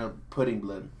pudding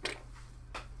blood.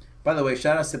 By the way,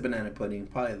 shout out to Banana Pudding.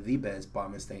 Probably the best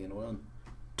bombest thing in the world.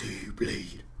 Do you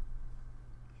bleed?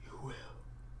 You will.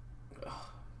 Oh.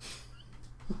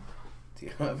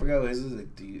 I forgot what this is.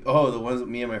 Like, the ones with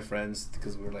me and my friends,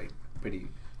 because we're like pretty.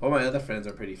 All my other friends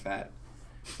are pretty fat.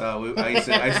 So I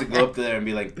used to go up there and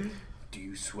be like, "Do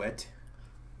you sweat?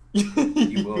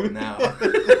 You will now."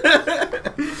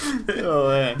 Oh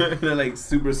man. They're like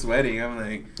super sweating. I'm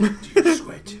like, "Do you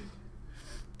sweat?"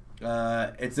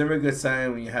 It's never a good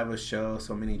sign when you have a show,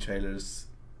 so many trailers,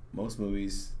 most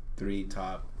movies, 3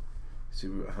 top.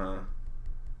 Super,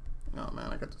 Oh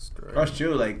man, I got destroyed. That's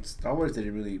true. Like Star Wars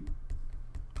didn't really.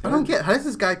 I don't get, how does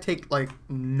this guy take like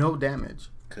no damage?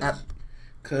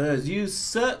 Cause you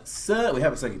suck. We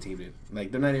have a sucky team, dude.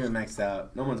 Like they're not even maxed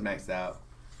out. No one's maxed out.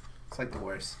 It's like the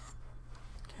worst.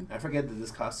 I forget that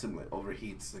this costume like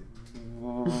overheats. Like,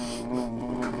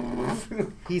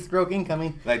 heat stroke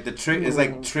incoming. Like the trick is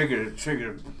like trigger.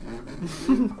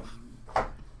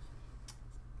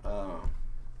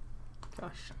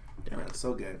 Gosh, damn it,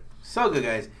 so good,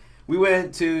 guys. We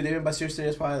went to Dave & Buster's today.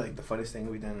 It's probably like the funniest thing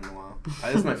we've done in a while.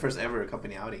 This is my first ever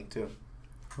company outing too.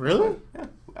 Really? Yeah,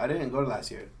 I didn't go to last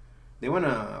year. They won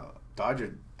a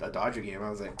Dodger game. I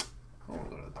was like, I want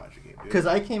to go to the Dodger game, dude. Because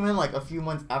I came in like a few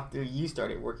months after you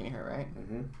started working here, right?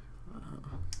 Mm-hmm.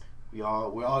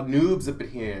 We're all noobs up in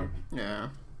here. Yeah.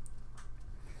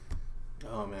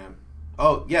 Oh man.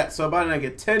 Oh yeah. So about I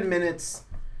get 10 minutes.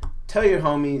 Tell your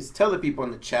homies. Tell the people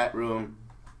in the chat room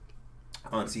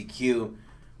on CQ.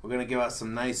 We're gonna give out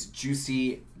some nice,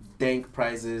 juicy, dank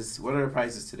prizes. What are the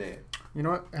prizes today? You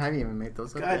know what? I haven't even made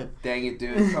those up God yet. dang it,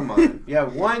 dude. Come on. You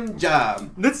have one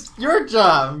job. That's your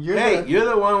job. You're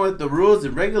the one with the rules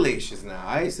and regulations now.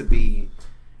 I used to be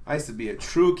a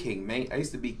true king, mate. I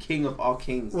used to be king of all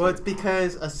kings. Well, it's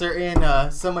because a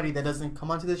certain somebody that doesn't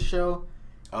come onto this show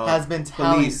has been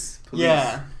telling... Police.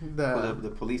 Yeah.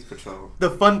 The police patrol.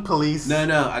 The fun police.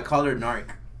 No. I call her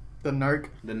Narc. The narc.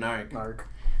 The Narc.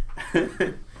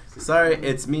 Narc. Sorry,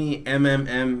 it's me,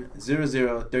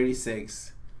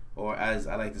 MMM0036, or as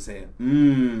I like to say,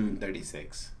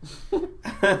 36.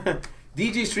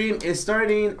 DG stream is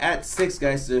starting at 6,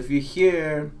 guys. So if you're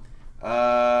here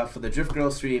for the Drift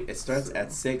Girl stream, it starts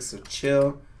at 6. So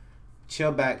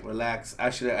chill back, relax.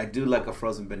 Actually, I do like a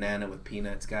frozen banana with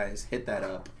peanuts, guys. Hit that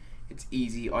up. It's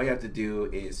easy. All you have to do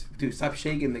is, dude, stop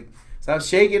shaking it. You're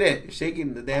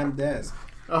shaking the damn desk.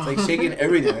 It's like shaking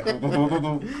everything.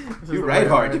 You write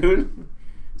hard, dude.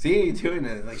 See, you're doing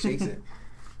it. Like shakes it.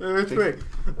 That's right.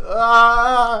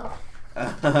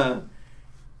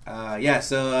 Yeah,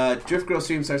 so Drift Girl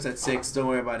stream starts at 6. Don't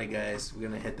worry about it, guys. We're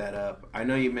gonna hit that up. I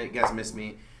know you guys missed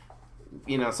me.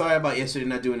 You know, sorry about yesterday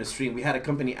not doing a stream. We had a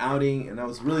company outing, and I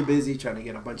was really busy trying to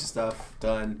get a bunch of stuff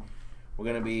done. We're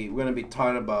gonna be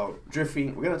talking about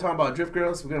drifting. We're gonna talk about Drift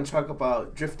Girls. We're gonna talk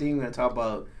about drifting. We're gonna talk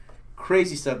about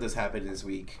crazy stuff that's happened this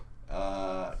week.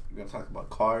 We're gonna talk about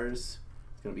cars.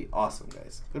 It's gonna be awesome, guys.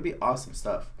 It's gonna be awesome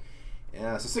stuff.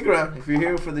 So stick around. If you're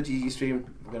here for the GG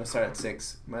stream, we're gonna start at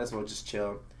 6. Might as well just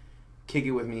chill, kick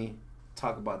it with me,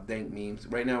 talk about dank memes.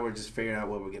 Right now, we're just figuring out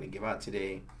what we're gonna give out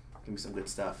today. Give me some good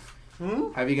stuff.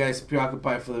 Have you guys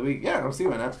preoccupied for the week? Yeah, I'll see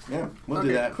why not. Yeah, we'll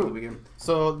do that for the weekend.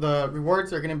 So the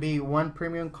rewards are gonna be 1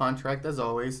 premium contract as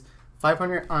always,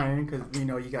 500 iron because we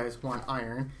know you guys want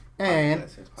iron, and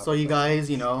so you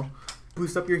guys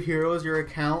boost up your heroes, your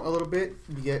account a little bit.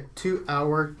 You get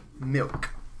 2-hour milk.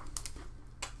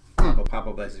 Well,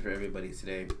 Papa blessings for everybody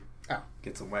today. Oh.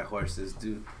 Get some white horses,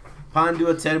 dude. Pan, do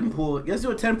a 10 pull. Let's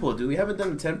do a 10 pull, dude. We haven't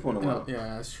done a 10 pull in a while.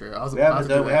 Yeah, that's true. We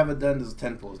haven't done those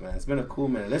 10 pulls, man. It's been a cool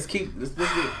minute. Let's do it.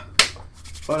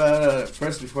 Hold on,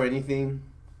 first before anything,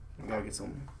 we gotta get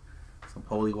some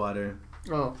holy water.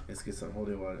 Oh. Let's get some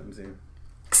holy water. Let me see.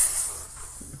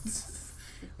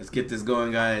 Let's get this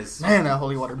going, guys. Man, that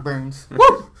holy water burns.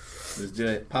 Woo! Let's do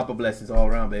it. Papa blessings all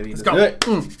around, baby. Let's go. Do it.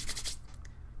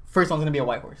 First one's gonna be a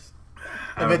white horse.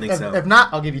 I don't think so. If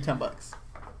not, I'll give you $10.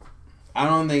 I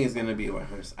don't think it's gonna be a white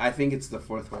horse. I think it's the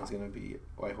 4th one's gonna be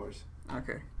white horse.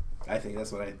 Okay. I think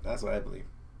that's what I believe.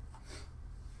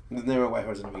 There's never a white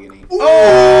horse in the beginning. Ooh!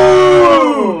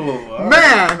 Oh!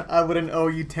 Man, Right. I wouldn't owe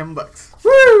you $10.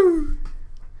 Woo!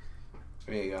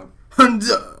 There you go.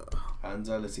 Hunza.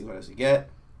 Hansa, let's see what else you get.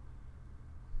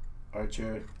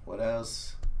 Archer, what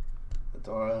else?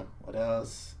 Fedora, what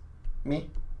else? Me?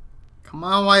 Come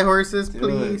on, white horses, Dude,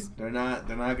 please. They're not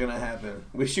gonna happen.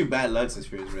 Wish you bad luck since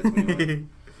Furious Red 21.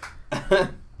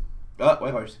 Oh,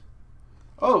 white horse.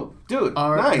 Oh, dude,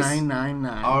 nice.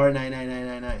 R999.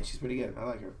 R99999. She's pretty good. I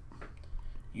like her.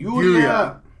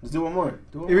 Yuria. Let's do one more.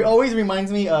 It always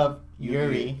reminds me of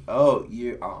Yuri. Oh,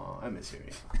 Yuri. Oh, I miss Yuri.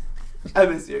 I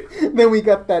miss Yuri. Then we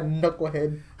got that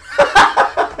knucklehead.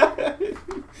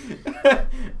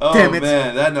 Oh, damn it.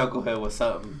 Man, that knucklehead was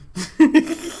something.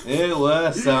 It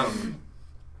was something.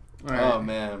 Right. Oh,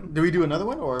 man. Do we do another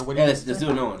one? Or what? Let's do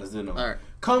another one. All right.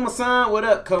 Koma-san, what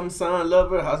up? Koma-san,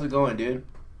 lover. How's it going, dude?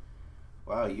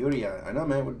 Wow, Yuri, I know,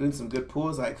 man. We're doing some good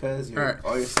pulls, like, cuz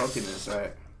all your saltiness,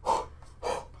 right?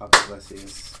 Papa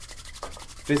blessings.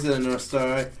 Fist of the North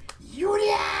Star.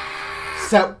 Yuri!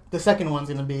 So, the second one's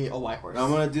gonna be a white horse.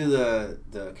 I'm gonna do the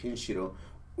Kinshiro.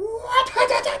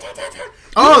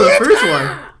 Oh, the first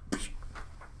one.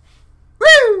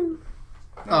 Woo!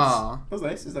 Nice. Aw. That was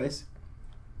nice. It's nice.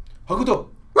 Hakuto.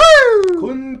 Woo!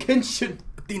 Kun Kenshin.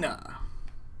 Patina.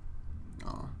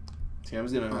 Oh. See, I'm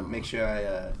just gonna make sure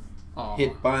I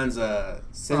hit Bond's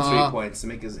sensory points to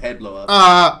make his head blow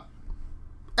up.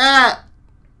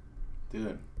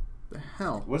 Dude. The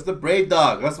hell? Where's the brave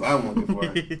dog? That's what I'm looking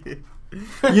for.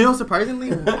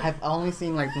 Surprisingly, I've only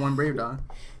seen like one brave dog.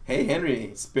 Hey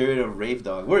Henry, spirit of rave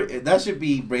dog. That should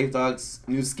be Brave Dog's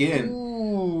new skin.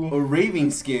 Ooh. Or raving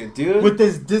skin, dude. With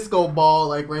this disco ball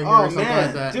like right here or something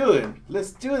like that. Dude,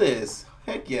 let's do this.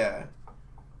 Heck yeah.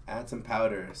 Add some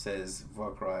powder, says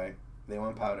Vorcry. They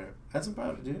want powder. Add some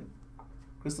powder, dude.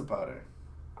 Crystal powder.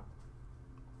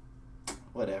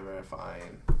 Whatever,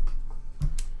 fine.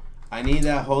 I need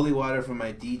that holy water for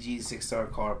my DG 6-star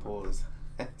car pulls.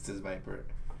 Says Viper.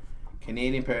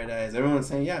 Canadian Paradise. Everyone's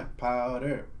saying, yeah,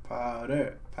 powder,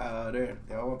 powder, powder.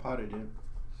 They all want powder, dude.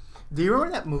 Do you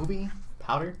remember that movie,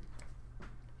 Powder?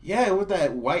 Yeah, with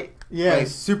that white. Yeah, like,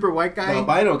 super white guy. The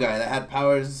albino guy that had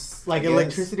powers. Like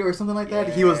electricity or something like that.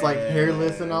 Yeah, he was like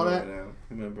hairless and all that.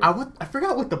 Remember. I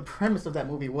forgot what the premise of that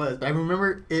movie was, but I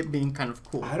remember it being kind of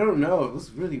cool. I don't know. It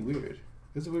was really weird.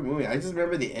 It was a weird movie. I just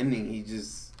remember the ending.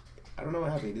 I don't know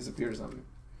what happened. He disappeared or something.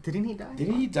 Didn't he die?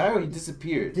 Didn't he die or he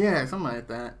disappeared? Yeah, something like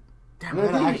that. Damn,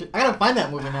 I gotta find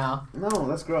that movie now. No,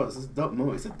 that's gross. It's a dumb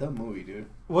movie. It's a dumb movie, dude.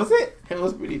 Was it? It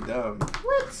was pretty dumb.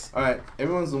 What? All right,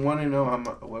 everyone's wanting to know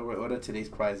what are today's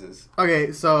prizes.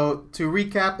 Okay, so to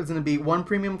recap, it's gonna be 1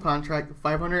 premium contract,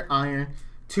 500 iron,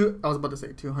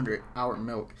 200 hour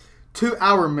milk, 2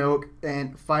 hour milk,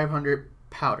 and 500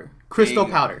 powder, crystal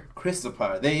powder. Crystal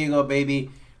powder. There you go,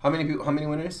 baby. How many people? How many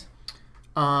winners?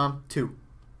 2.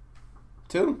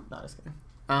 2? No, just kidding.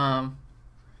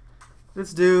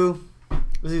 Let's do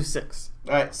 6.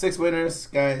 All right, 6 winners,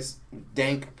 guys.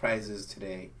 Dank prizes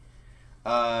today.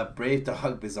 Brave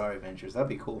Dog Bizarre Adventures. That'd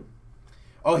be cool.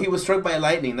 Oh, he was struck by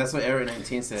lightning. That's what Error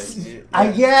 19 says.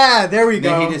 Yeah, there we go.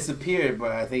 Then he disappeared,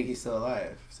 but I think he's still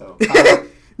alive. So,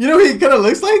 you know who he kind of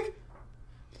looks like?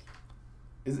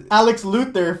 is it Alex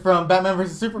Luthor from Batman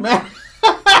vs Superman.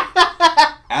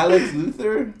 Alex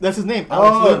Luthor? That's his name.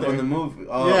 Alex Luthor. From the movie.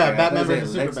 Oh, yeah, okay. Batman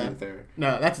vs Superman. Luthor.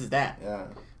 No, that's his dad. Yeah.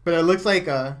 But it looks like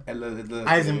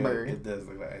Eisenberg. It does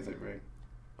look like Eisenberg.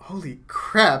 Holy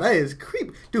crap, that is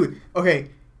creep. Dude, okay.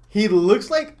 He looks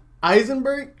like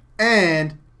Eisenberg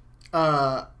and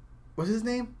what's his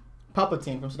name?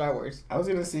 Palpatine from Star Wars. I was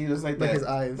gonna see just like his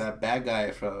eyes. That bad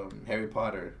guy from Harry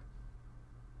Potter.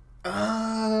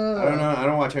 I don't know. I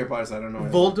don't watch Harry Potter, so I don't know.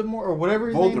 Voldemort or whatever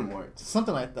his name? Voldemort.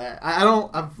 Something like that. I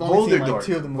don't. I've only seen like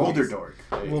 2 of the movies.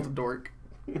 Voldemort.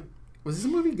 Was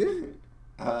this movie good?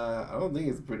 I don't think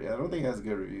it's pretty. I don't think it has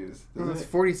good reviews. It's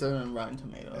 47 on Rotten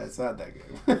Tomatoes. It's not that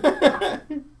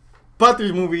good. But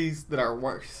there's movies that are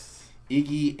worse.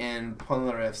 Iggy and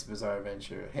Polnareff's Bizarre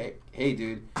Adventure. Hey,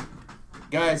 dude.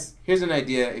 Guys, here's an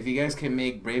idea. If you guys can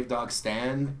make Brave Dog his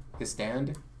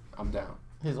stand, I'm down.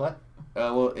 His what?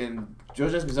 Well, in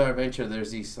JoJo's Bizarre Adventure,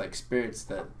 there's these like spirits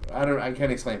that I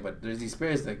can't explain, but there's these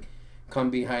spirits that come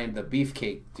behind the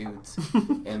beefcake dudes,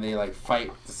 and they like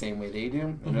fight the same way they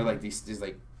do, and they're like these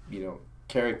like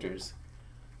characters.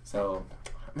 So,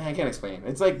 man, I can't explain.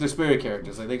 It's like they're spirit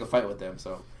characters, like they can fight with them.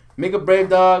 So, make a Brave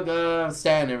Dog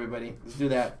stand, everybody. Let's do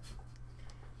that.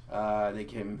 They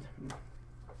can.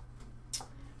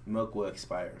 Milk will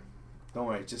expire. Don't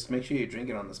worry. Just make sure you drink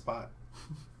it on the spot.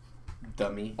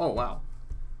 Dummy. Oh wow.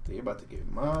 You're about to get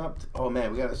mobbed. Oh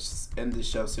man, we gotta end this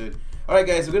show soon. All right,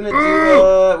 guys, we're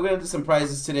gonna do some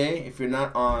prizes today. If you're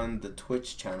not on the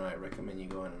Twitch channel, I recommend you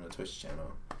going on the Twitch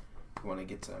channel. If you want to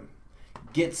get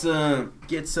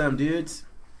some, dudes.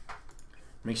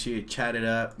 Make sure you chat it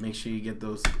up. Make sure you get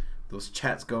those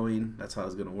chats going. That's how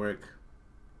it's gonna work.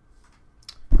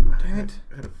 Damn it!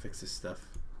 I gotta fix this stuff.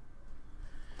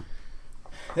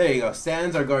 There you go.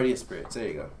 Stands are guardian spirits. There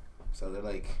you go. So they're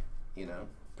like,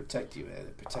 protect you, man.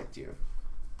 They protect you.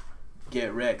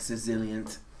 Get Rex,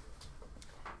 resilient.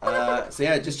 So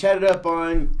yeah, just chat it up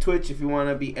on Twitch if you want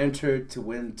to be entered to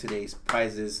win today's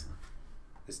prizes.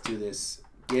 Let's do this.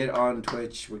 Get on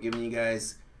Twitch. We're giving you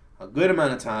guys a good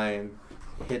amount of time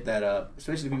to hit that up,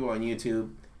 especially people on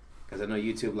YouTube, because I know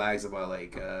YouTube lags about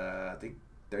like I think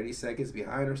 30 seconds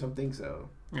behind or something. So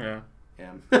yeah.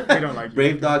 We don't like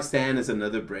Brave YouTube. Dog Stand is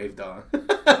another Brave Dog.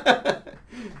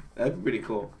 That'd be pretty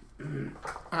cool.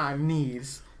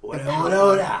 Knees. Let's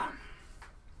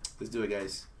do it,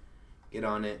 guys. Get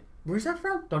on it. Where's that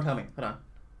from? Don't tell me. Hold on.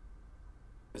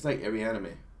 It's like every anime.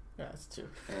 Yeah, it's true.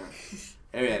 Yeah.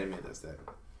 Every anime does that.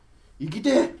 You get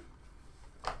that?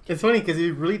 It's funny because if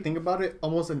you really think about it,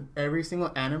 almost in every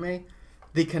single anime,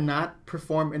 they cannot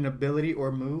perform an ability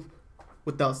or move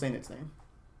without saying its name.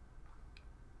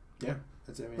 Yeah,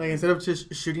 that's every like instead of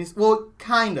just shooting. Well,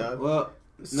 kind of. Well,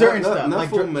 certain stuff. Not like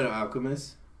Full Metal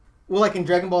Alchemist. Well, like in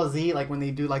Dragon Ball Z, like when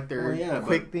they do like their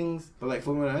quick things. But like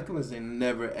Full Metal Alchemist, they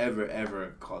never, ever,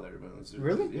 ever call their moves.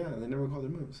 Really? Yeah, they never call their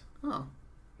moves. Oh.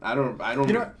 I don't.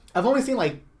 You know, I've only seen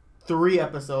like 3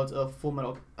 episodes of Full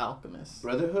Metal Alchemist.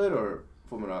 Brotherhood or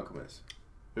Full Metal Alchemist?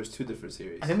 There's 2 different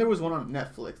series. I think there was one on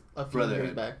Netflix a few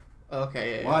years back.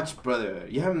 Okay, yeah. Watch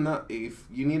Brotherhood. You have not. If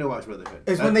you need to watch Brotherhood,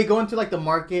 it's when they go into like the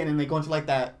market and then they go into like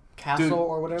that castle. Dude,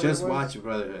 or whatever. Just watch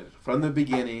Brotherhood from the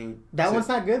beginning. That one's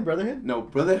not good, Brotherhood. No,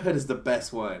 Brotherhood is the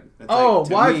best one. It's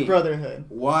watch Brotherhood.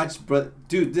 Watch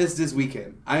Dude, this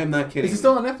weekend. I am not kidding. Is it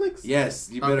still on Netflix? Yes,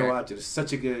 you better watch it. It's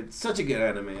such a good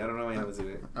anime. I don't know why you haven't seen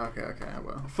it. Okay, I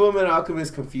will. Full Metal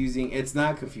Alchemist is confusing. It's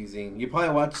not confusing. You probably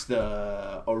watched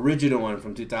the original one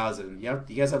from 2000. You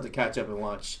guys have to catch up and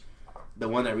watch the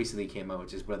one that recently came out,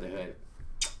 which is Brotherhood.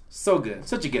 So good.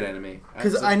 Such a good anime.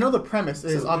 Because I know the premise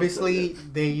is obviously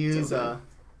they use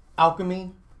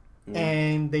alchemy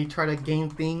and they try to gain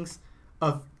things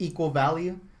of equal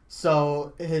value.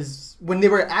 So when they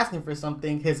were asking for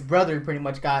something, his brother pretty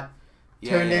much got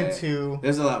turned into...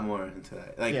 There's a lot more into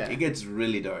that. It gets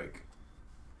really dark.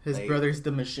 His brother's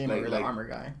the machine or the armor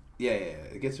guy. Yeah.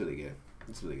 It gets really good.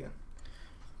 It's really good.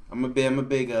 I'm a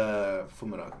big Full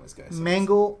Metal Alchemist guy. So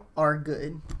Mango are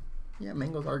good. Yeah,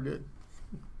 mangoes are good.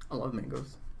 I love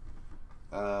mangoes.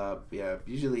 Yeah,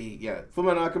 usually, Full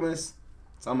Metal Alchemist.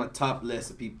 It's on my top list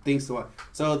of things to watch.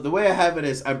 So the way I have it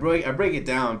is I break it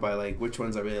down by like which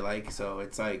ones I really like. So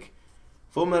it's like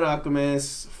Full Metal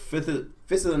Alchemist, Fist of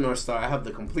the North Star. I have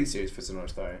the complete series, Fist of the North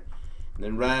Star. And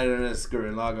then Randomness,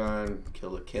 Gurren Lagann,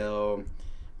 Kill la Kill.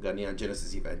 We got Neon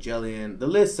Genesis Evangelion. The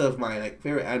list of my like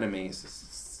favorite animes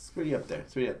is pretty up there.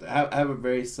 It's pretty up there. I have a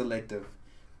very selective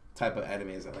type of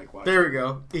animes I like watching. There we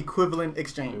go. Equivalent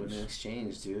Exchange. Equivalent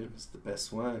Exchange, dude. It's the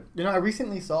best one. You know, I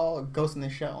recently saw Ghost in the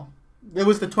Shell. It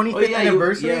was the 25th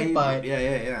anniversary, but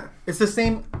it's the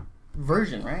same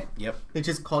version, right? Yep. They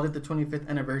just called it the 25th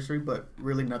anniversary, but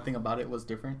really nothing about it was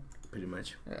different. Pretty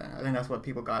much. Yeah, I think that's what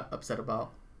people got upset about.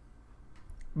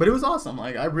 But it was awesome.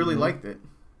 Like, I really liked it.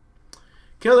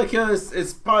 Kill la Kill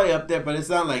is probably up there, but it's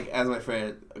not like as my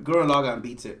friend. Gurren Lagann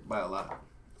beats it by a lot.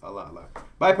 A lot.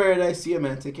 Bye, Paradise. See ya,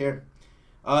 man. Take care.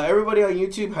 Everybody on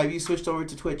YouTube, have you switched over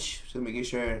to Twitch? Just making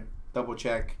sure, double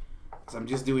check. Because I'm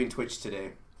just doing Twitch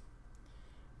today.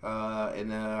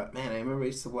 Man, I remember I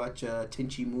used to watch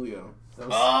Tenchi Muyo.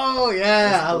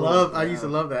 I used to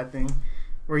love that thing.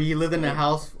 Where you lived in a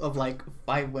house of like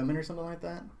 5 women or something like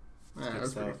that. Yeah,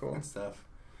 that's pretty cool. Good stuff.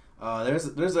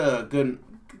 There's a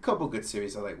couple good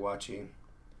series I like watching.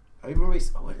 I remember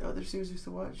what other series I used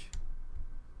to watch?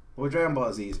 Well, Dragon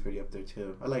Ball Z is pretty up there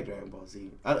too. I like Dragon Ball Z.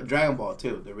 Dragon Ball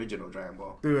too, the original Dragon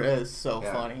Ball. Dude, it is so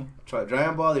funny. Try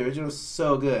Dragon Ball, the original is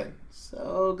so good.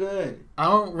 So good. I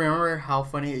don't remember how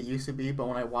funny it used to be, but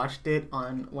when I watched it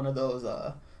on one of those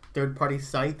third-party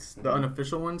sites, the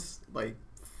unofficial ones, like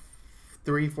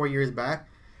 3-4 years back,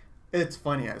 it's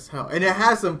funny as hell. And it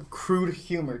has some crude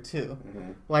humor too.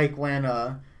 Like when,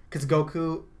 because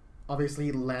Goku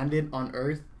obviously landed on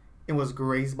Earth and was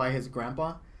raised by his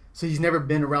grandpa. So he's never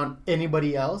been around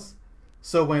anybody else.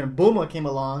 So when Bulma came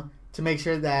along to make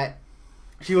sure that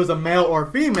she was a male or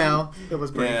female, it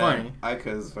was pretty funny.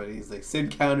 Because it's funny. He's like, Sin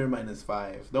counter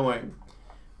 -5. Don't worry.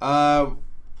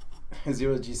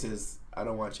 Zero G says, I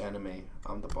don't watch anime.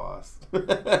 I'm the boss.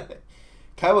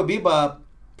 Cowboy Bebop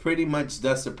pretty much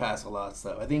does surpass a lot of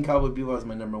stuff. I think Cowboy Bebop is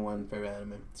my #1 favorite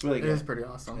anime. It's really good. It is pretty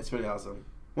awesome. It's pretty awesome.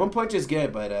 One Punch is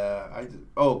good, but are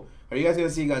you guys gonna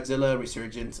see Godzilla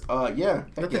Resurgence? Yeah.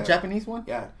 Is that the Japanese one?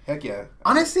 Yeah, heck yeah.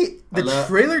 Honestly, the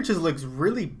trailer just looks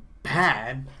really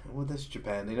bad. Well, that's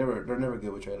Japan. They're never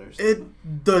good with trailers.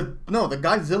 The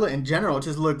Godzilla in general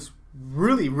just looks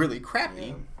really, really crappy.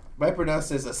 Yeah. Viper now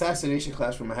says Assassination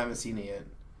Classroom. I haven't seen it yet.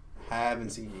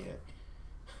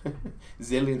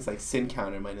 Zillion's like Sin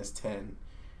counter -10.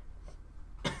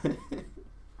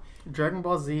 Dragon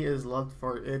Ball Z is loved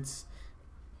for its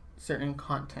certain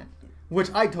content,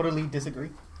 which I totally disagree.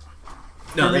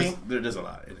 No, there's a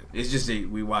lot in it. It's just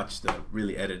we watched the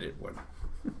really edited one.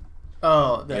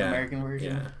 Oh, the American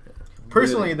version. Yeah.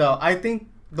 Personally, though, I think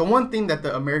the one thing that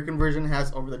the American version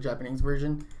has over the Japanese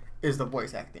version is the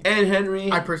voice acting. And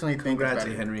Henry, I personally think congrats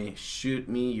to Henry. Shoot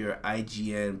me your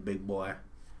IGN, big boy.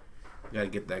 You gotta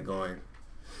get that going.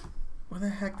 Why the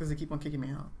heck does it keep on kicking me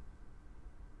out?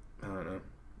 I don't know.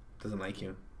 Doesn't like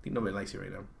you. I think nobody likes you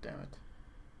right now. Damn it.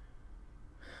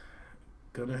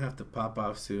 Gonna have to pop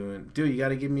off soon. Dude, you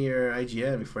gotta give me your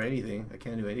IGN before anything. I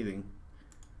can't do anything.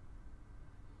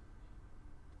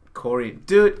 Corey.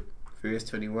 Dude. Furious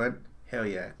 21. Hell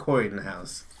yeah. Corey in the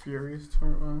house. Furious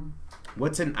 21.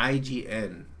 What's an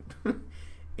IGN?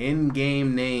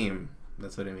 In-game name.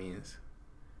 That's what it means.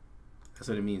 That's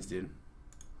what it means, dude.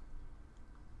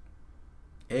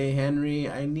 Hey, Henry.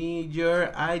 I need your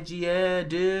IGN,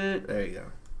 dude. There you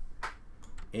go.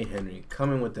 Hey, Henry.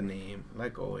 Coming with the name.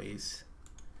 Like always.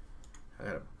 I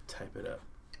gotta type it up.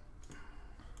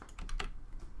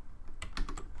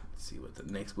 Let's see what the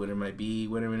next winner might be.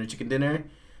 Winner chicken dinner.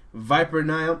 Viper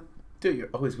Nile. Dude, you're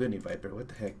always winning, Viper. What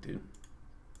the heck, dude?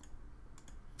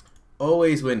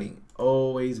 Always winning.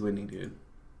 Always winning, dude.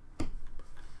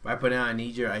 Viper Nile, I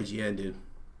need your IGN, dude.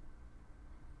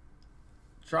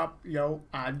 Drop your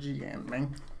IGN,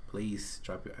 man. Please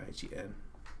drop your IGN.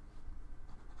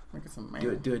 Make it some man.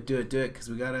 Do it. Because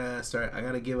we gotta start. I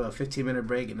gotta give a 15-minute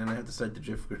break, and then I have to start the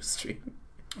Drift Girl stream.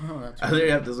 Oh, that's right. I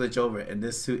literally have to switch over, and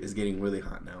this suit is getting really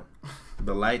hot now.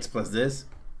 The lights plus this,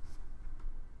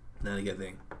 not a good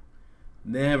thing.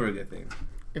 Never a good thing.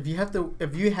 If you had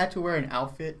to wear an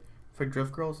outfit for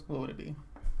Drift Girls, what would it be?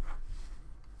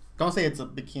 Don't say it's a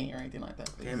bikini or anything like that,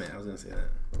 please. Damn it, I was gonna say that.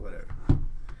 But whatever.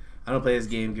 I don't play this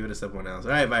game. Give it to someone else.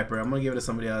 All right, Viper. I'm gonna give it to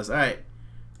somebody else. All right.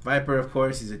 Viper, of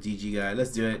course, he's a GG guy.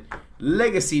 Let's do it.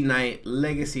 Legacy night.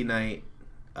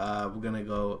 We're gonna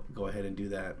go ahead and do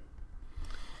that.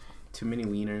 Too many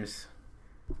wieners.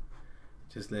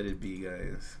 Just let it be,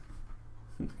 guys.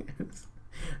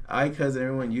 Cause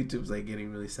everyone YouTube's like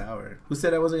getting really sour. Who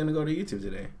said I wasn't gonna go to YouTube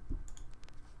today?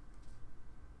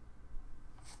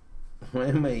 Why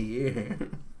am I here?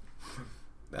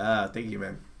 Thank you,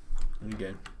 man. You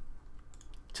good?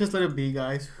 Just let it be,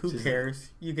 guys. Who cares?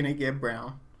 You're gonna get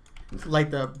brown,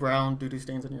 like the brown doo-doo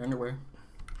stains on your underwear.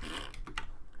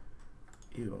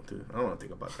 Ew, dude. I don't want to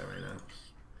think about that right now.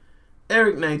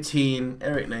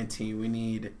 Eric19, we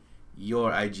need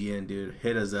your IGN, dude.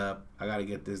 Hit us up. I gotta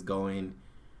get this going.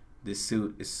 This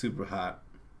suit is super hot.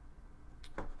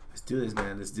 Let's do this,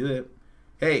 man. Let's do it.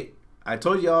 Hey, I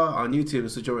told y'all on YouTube to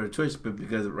switch over to Twitch, but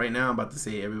because right now I'm about to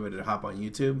say everybody to hop on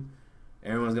YouTube.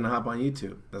 Everyone's gonna hop on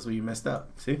YouTube. That's where you messed up.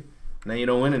 See? Now you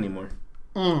don't win anymore.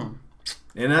 And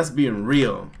that's being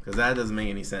real, because that doesn't make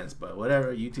any sense. But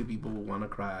whatever. YouTube people want to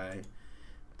cry.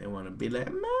 They want to be like,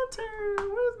 my turn.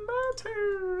 Where's my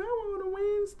turn? I want to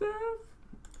win stuff.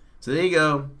 So there you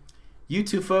go.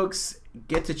 YouTube folks,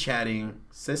 get to chatting.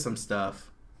 Say some stuff.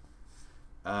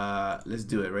 Let's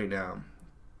do it right now.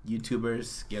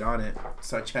 YouTubers, get on it.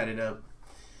 Start chatting up.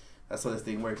 That's how this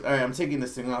thing works. All right, I'm taking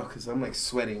this thing off because I'm like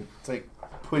sweating. It's like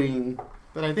putting.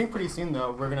 But I think pretty soon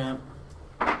though we're gonna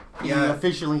be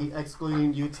officially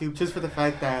excluding YouTube just for the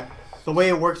fact that the way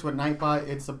it works with Nightbot,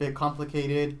 it's a bit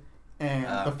complicated, and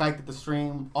the fact that the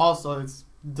stream also is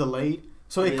delayed,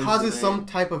 so it causes some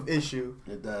type of issue.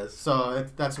 It does. So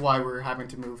that's why we're having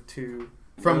to move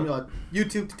from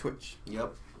YouTube to Twitch.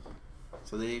 Yep.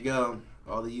 So there you go.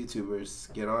 All the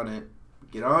YouTubers, get on it.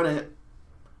 Get on it.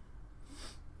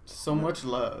 So much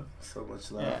love. So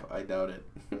much love. Yeah. I doubt it.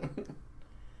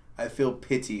 I feel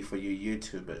pity for you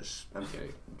YouTubers. I'm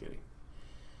kidding.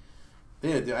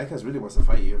 Yeah, dude, Icons really wants to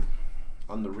fight you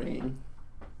on the ring.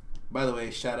 By the way,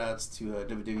 shout outs to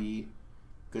WWE.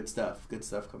 Good stuff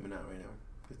coming out right now.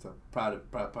 Good stuff. Proud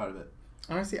of it.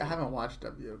 Honestly, I haven't watched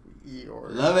WWE or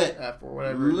love it F or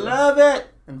whatever. Love it.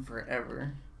 And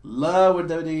forever. Love where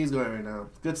WWE's going right now.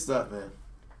 Good stuff, man.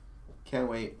 Can't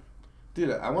wait.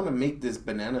 Dude, I want to make this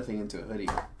banana thing into a hoodie.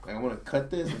 Like, I want to cut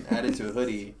this and add it to a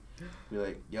hoodie. Be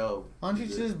like, yo. Why don't you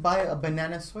just buy a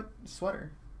banana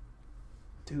sweater?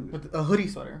 Dude. With a hoodie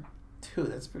sweater.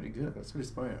 Dude, that's pretty good. That's pretty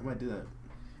smart. I might do that.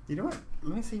 You know what?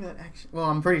 Let me see that actually. Well,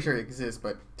 I'm pretty sure it exists,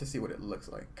 but to see what it looks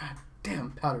like. God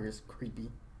damn, powder is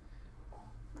creepy.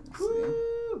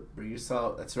 Woo! Bring your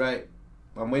salt. That's right.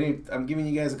 I'm waiting. I'm giving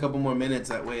you guys a couple more minutes.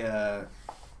 That way,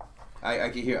 I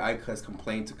can hear Icus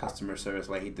complain to customer service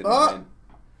why he didn't win.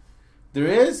 There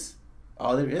is?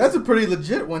 Oh, there is? That's a pretty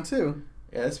legit one, too.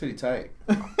 Yeah, that's pretty tight.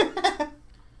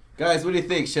 Guys, what do you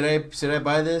think? Should I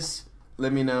buy this?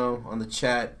 Let me know on the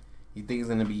chat. You think it's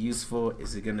going to be useful?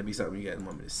 Is it going to be something you guys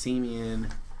want me to see me in?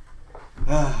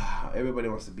 Everybody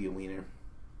wants to be a wiener.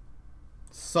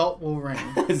 Salt will rain.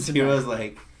 Zero's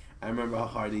like, I remember how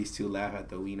hard these two laughed at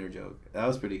the wiener joke. That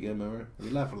was pretty good, remember? We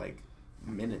laughed for like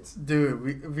minutes.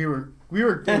 Dude, we were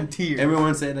in tears.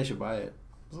 Everyone said I should buy it.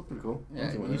 It was pretty cool.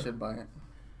 Yeah, you should buy it.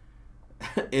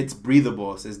 It's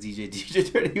breathable, says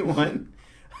DJ31.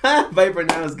 Viper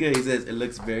now is good. He says it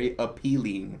looks very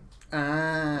appealing. It's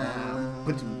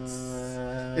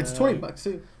 $20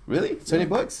 too. Really? It's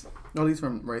 $20? No, these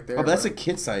from right there. Oh, but that's a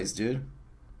kid size, dude.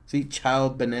 See,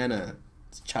 child banana.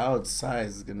 It's child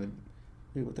size is gonna.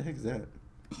 Wait, what the heck is that?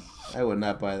 I would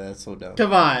not buy that. It's so dumb.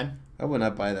 Come on. I would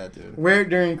not buy that, dude. Wear it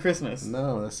during Christmas.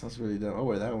 No, that sounds really dumb. I'll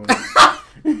wear that one.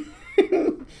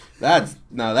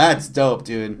 That's dope,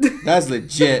 dude. That's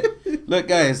legit. Look,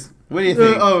 guys, what do you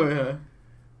think? Oh yeah.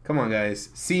 Come on, guys.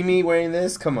 See me wearing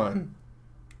this? Come on.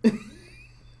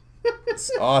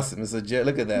 It's awesome. It's legit.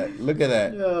 Look at that. Look at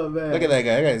that. Oh man. Look at that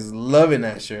guy. That guy's loving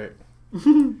that shirt.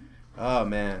 Oh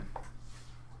man.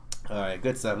 All right,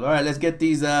 good stuff. All right, let's get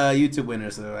these YouTube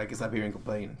winners so I can stop hearing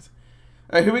complaints.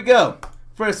 All right, here we go.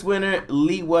 First winner,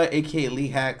 Lee What, aka Lee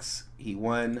Hacks. He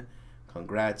won.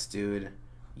 Congrats, dude.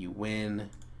 You win.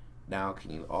 Now,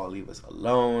 can you all leave us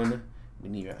alone? We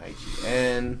need your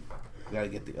IGN. We gotta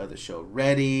get the other show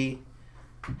ready.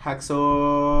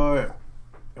 Haxor.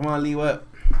 Come on, Lee What.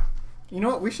 You know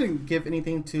what? We shouldn't give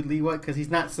anything to Lee What because he's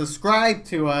not subscribed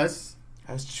to us.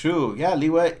 That's true. Yeah, Lee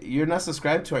What, you're not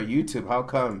subscribed to our YouTube. How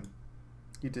come?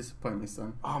 You disappoint me,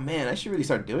 son. Oh, man, I should really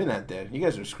start doing that then. You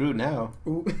guys are screwed now.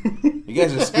 You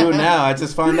guys are screwed now. I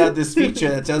just found out this feature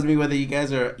that tells me whether you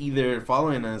guys are either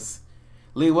following us.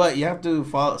 Lee, what? You have to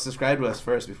subscribe to us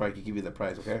first before I can give you the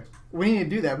prize, okay? We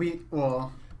need to do that.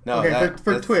 No, okay,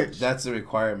 for Twitch. That's a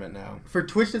requirement now. For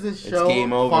Twitch, does it show it's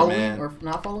game over, following man. or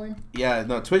not following? Yeah,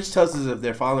 no, Twitch tells us if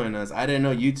they're following us. I didn't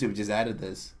know YouTube just added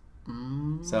this.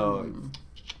 So,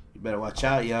 you better watch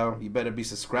out, yo. You better be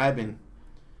subscribing.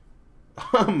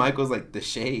 Michael's like, the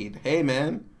shade. Hey,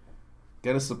 man.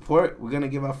 Gonna support. We're gonna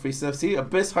give out free stuff. See,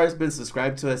 Abyss Heart's been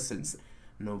subscribed to us since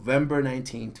November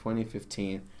 19,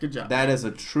 2015. Good job. That is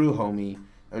a true homie,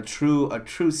 a true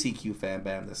CQ fan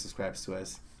bam that subscribes to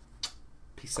us.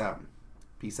 Peace out.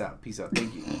 Peace out. Peace out.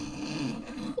 Thank you.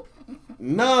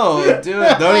 No,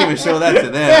 dude, don't even show that to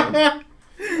them.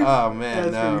 Oh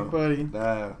man, That's pretty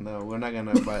no, no, we're not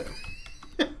gonna. But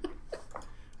all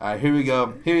right, here we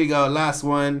go. Here we go. Last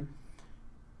one.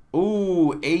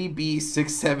 Ooh,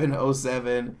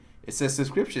 AB6707. It says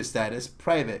subscription status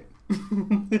private.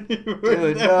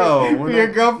 Dude, no. For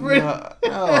your girlfriend?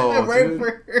 No, Right dude. for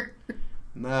her.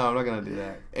 No, I'm not gonna do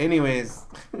that. Anyways,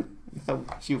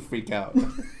 she'll freak out.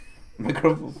 My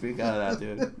girlfriend will freak out of that,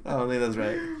 dude. I don't think that's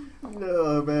right.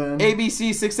 No, man.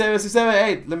 ABC6767.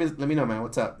 Hey, let me know, man.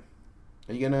 What's up?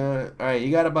 Are you gonna? All right,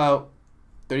 you got about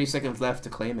 30 seconds left to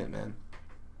claim it, man.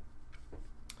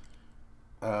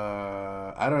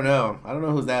 I don't know. I don't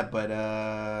know who's that, but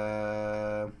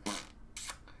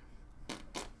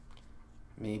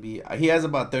maybe he has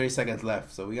about 30 seconds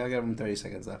left, so we gotta give him 30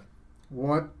 seconds left.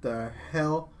 What the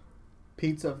hell?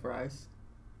 Pizza fries.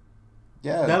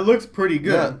 Yeah, That looks pretty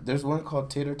good. Yeah, there's one called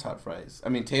tater tot fries. I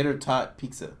mean tater tot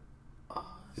pizza.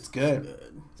 Oh, It's good.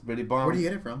 It's pretty bomb. Where do you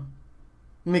get it from?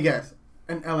 Let me guess.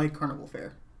 An LA Carnival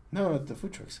Fair. No, at the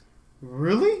food trucks.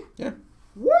 Really? Yeah.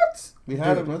 What? We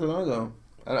had it Dude. not long ago.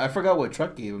 I forgot what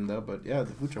truck gave him though, but yeah,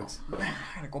 the food trucks. Man,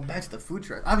 I gotta go back to the food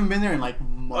truck. I haven't been there in like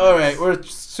months. All right, we're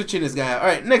switching this guy out. All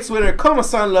right, next winner,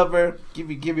 Koma-san Lover. Give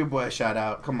your boy a shout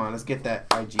out. Come on, let's get that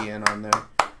IGN on there.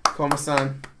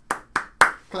 Koma-san.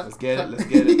 Let's get it. Let's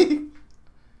get it.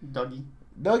 Dougie.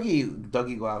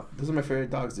 Dougie, wow. Those are my favorite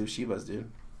dogs, dude. Shibas, dude.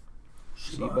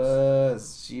 Shiba.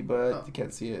 Oh. You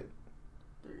can't see it.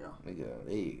 There you go.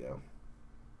 There you go.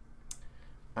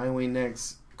 I'm way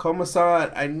next.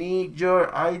 Koma-san, I need your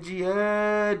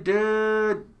IGN,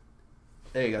 dude.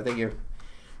 There you go. Thank you.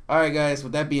 All right, guys.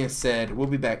 With that being said, we'll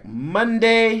be back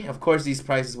Monday. Of course, these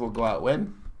prices will go out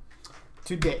when?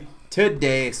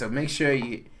 Today. So make sure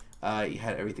you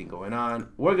had everything going on.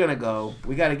 We're gonna go.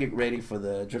 We gotta get ready for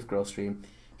the Drift Girl stream.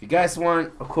 If you guys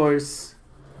want, of course,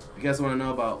 if you guys want to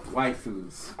know about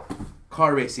waifus,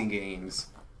 car racing games,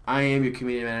 I am your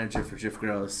community manager for Drift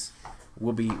Girls.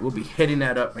 We'll be hitting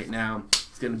that up right now.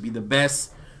 It's gonna be the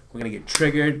best. We're gonna get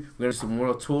triggered. We're gonna do some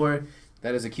world tour.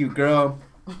 That is a cute girl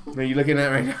that you're looking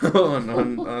at right now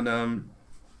on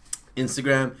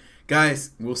Instagram.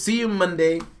 Guys, we'll see you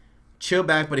Monday. Chill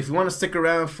back, but if you want to stick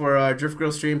around for our Drift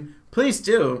Girl stream, please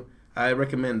do. I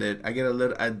recommend it. I get a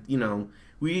little,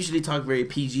 we usually talk very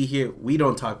PG here. We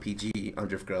don't talk PG on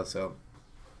Drift Girl, so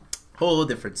whole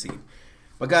different scene.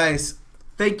 But guys,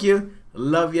 thank you.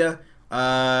 Love ya.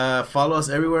 Follow us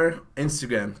everywhere.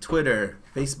 Instagram, Twitter,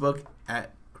 Facebook at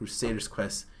Crusaders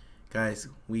Quest. Guys,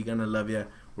 we gonna love ya.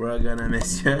 We're gonna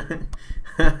miss ya.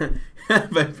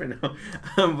 But for now,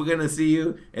 we're gonna see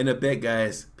you in a bit,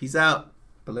 guys. Peace out.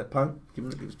 Punk.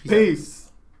 Peace. Peace.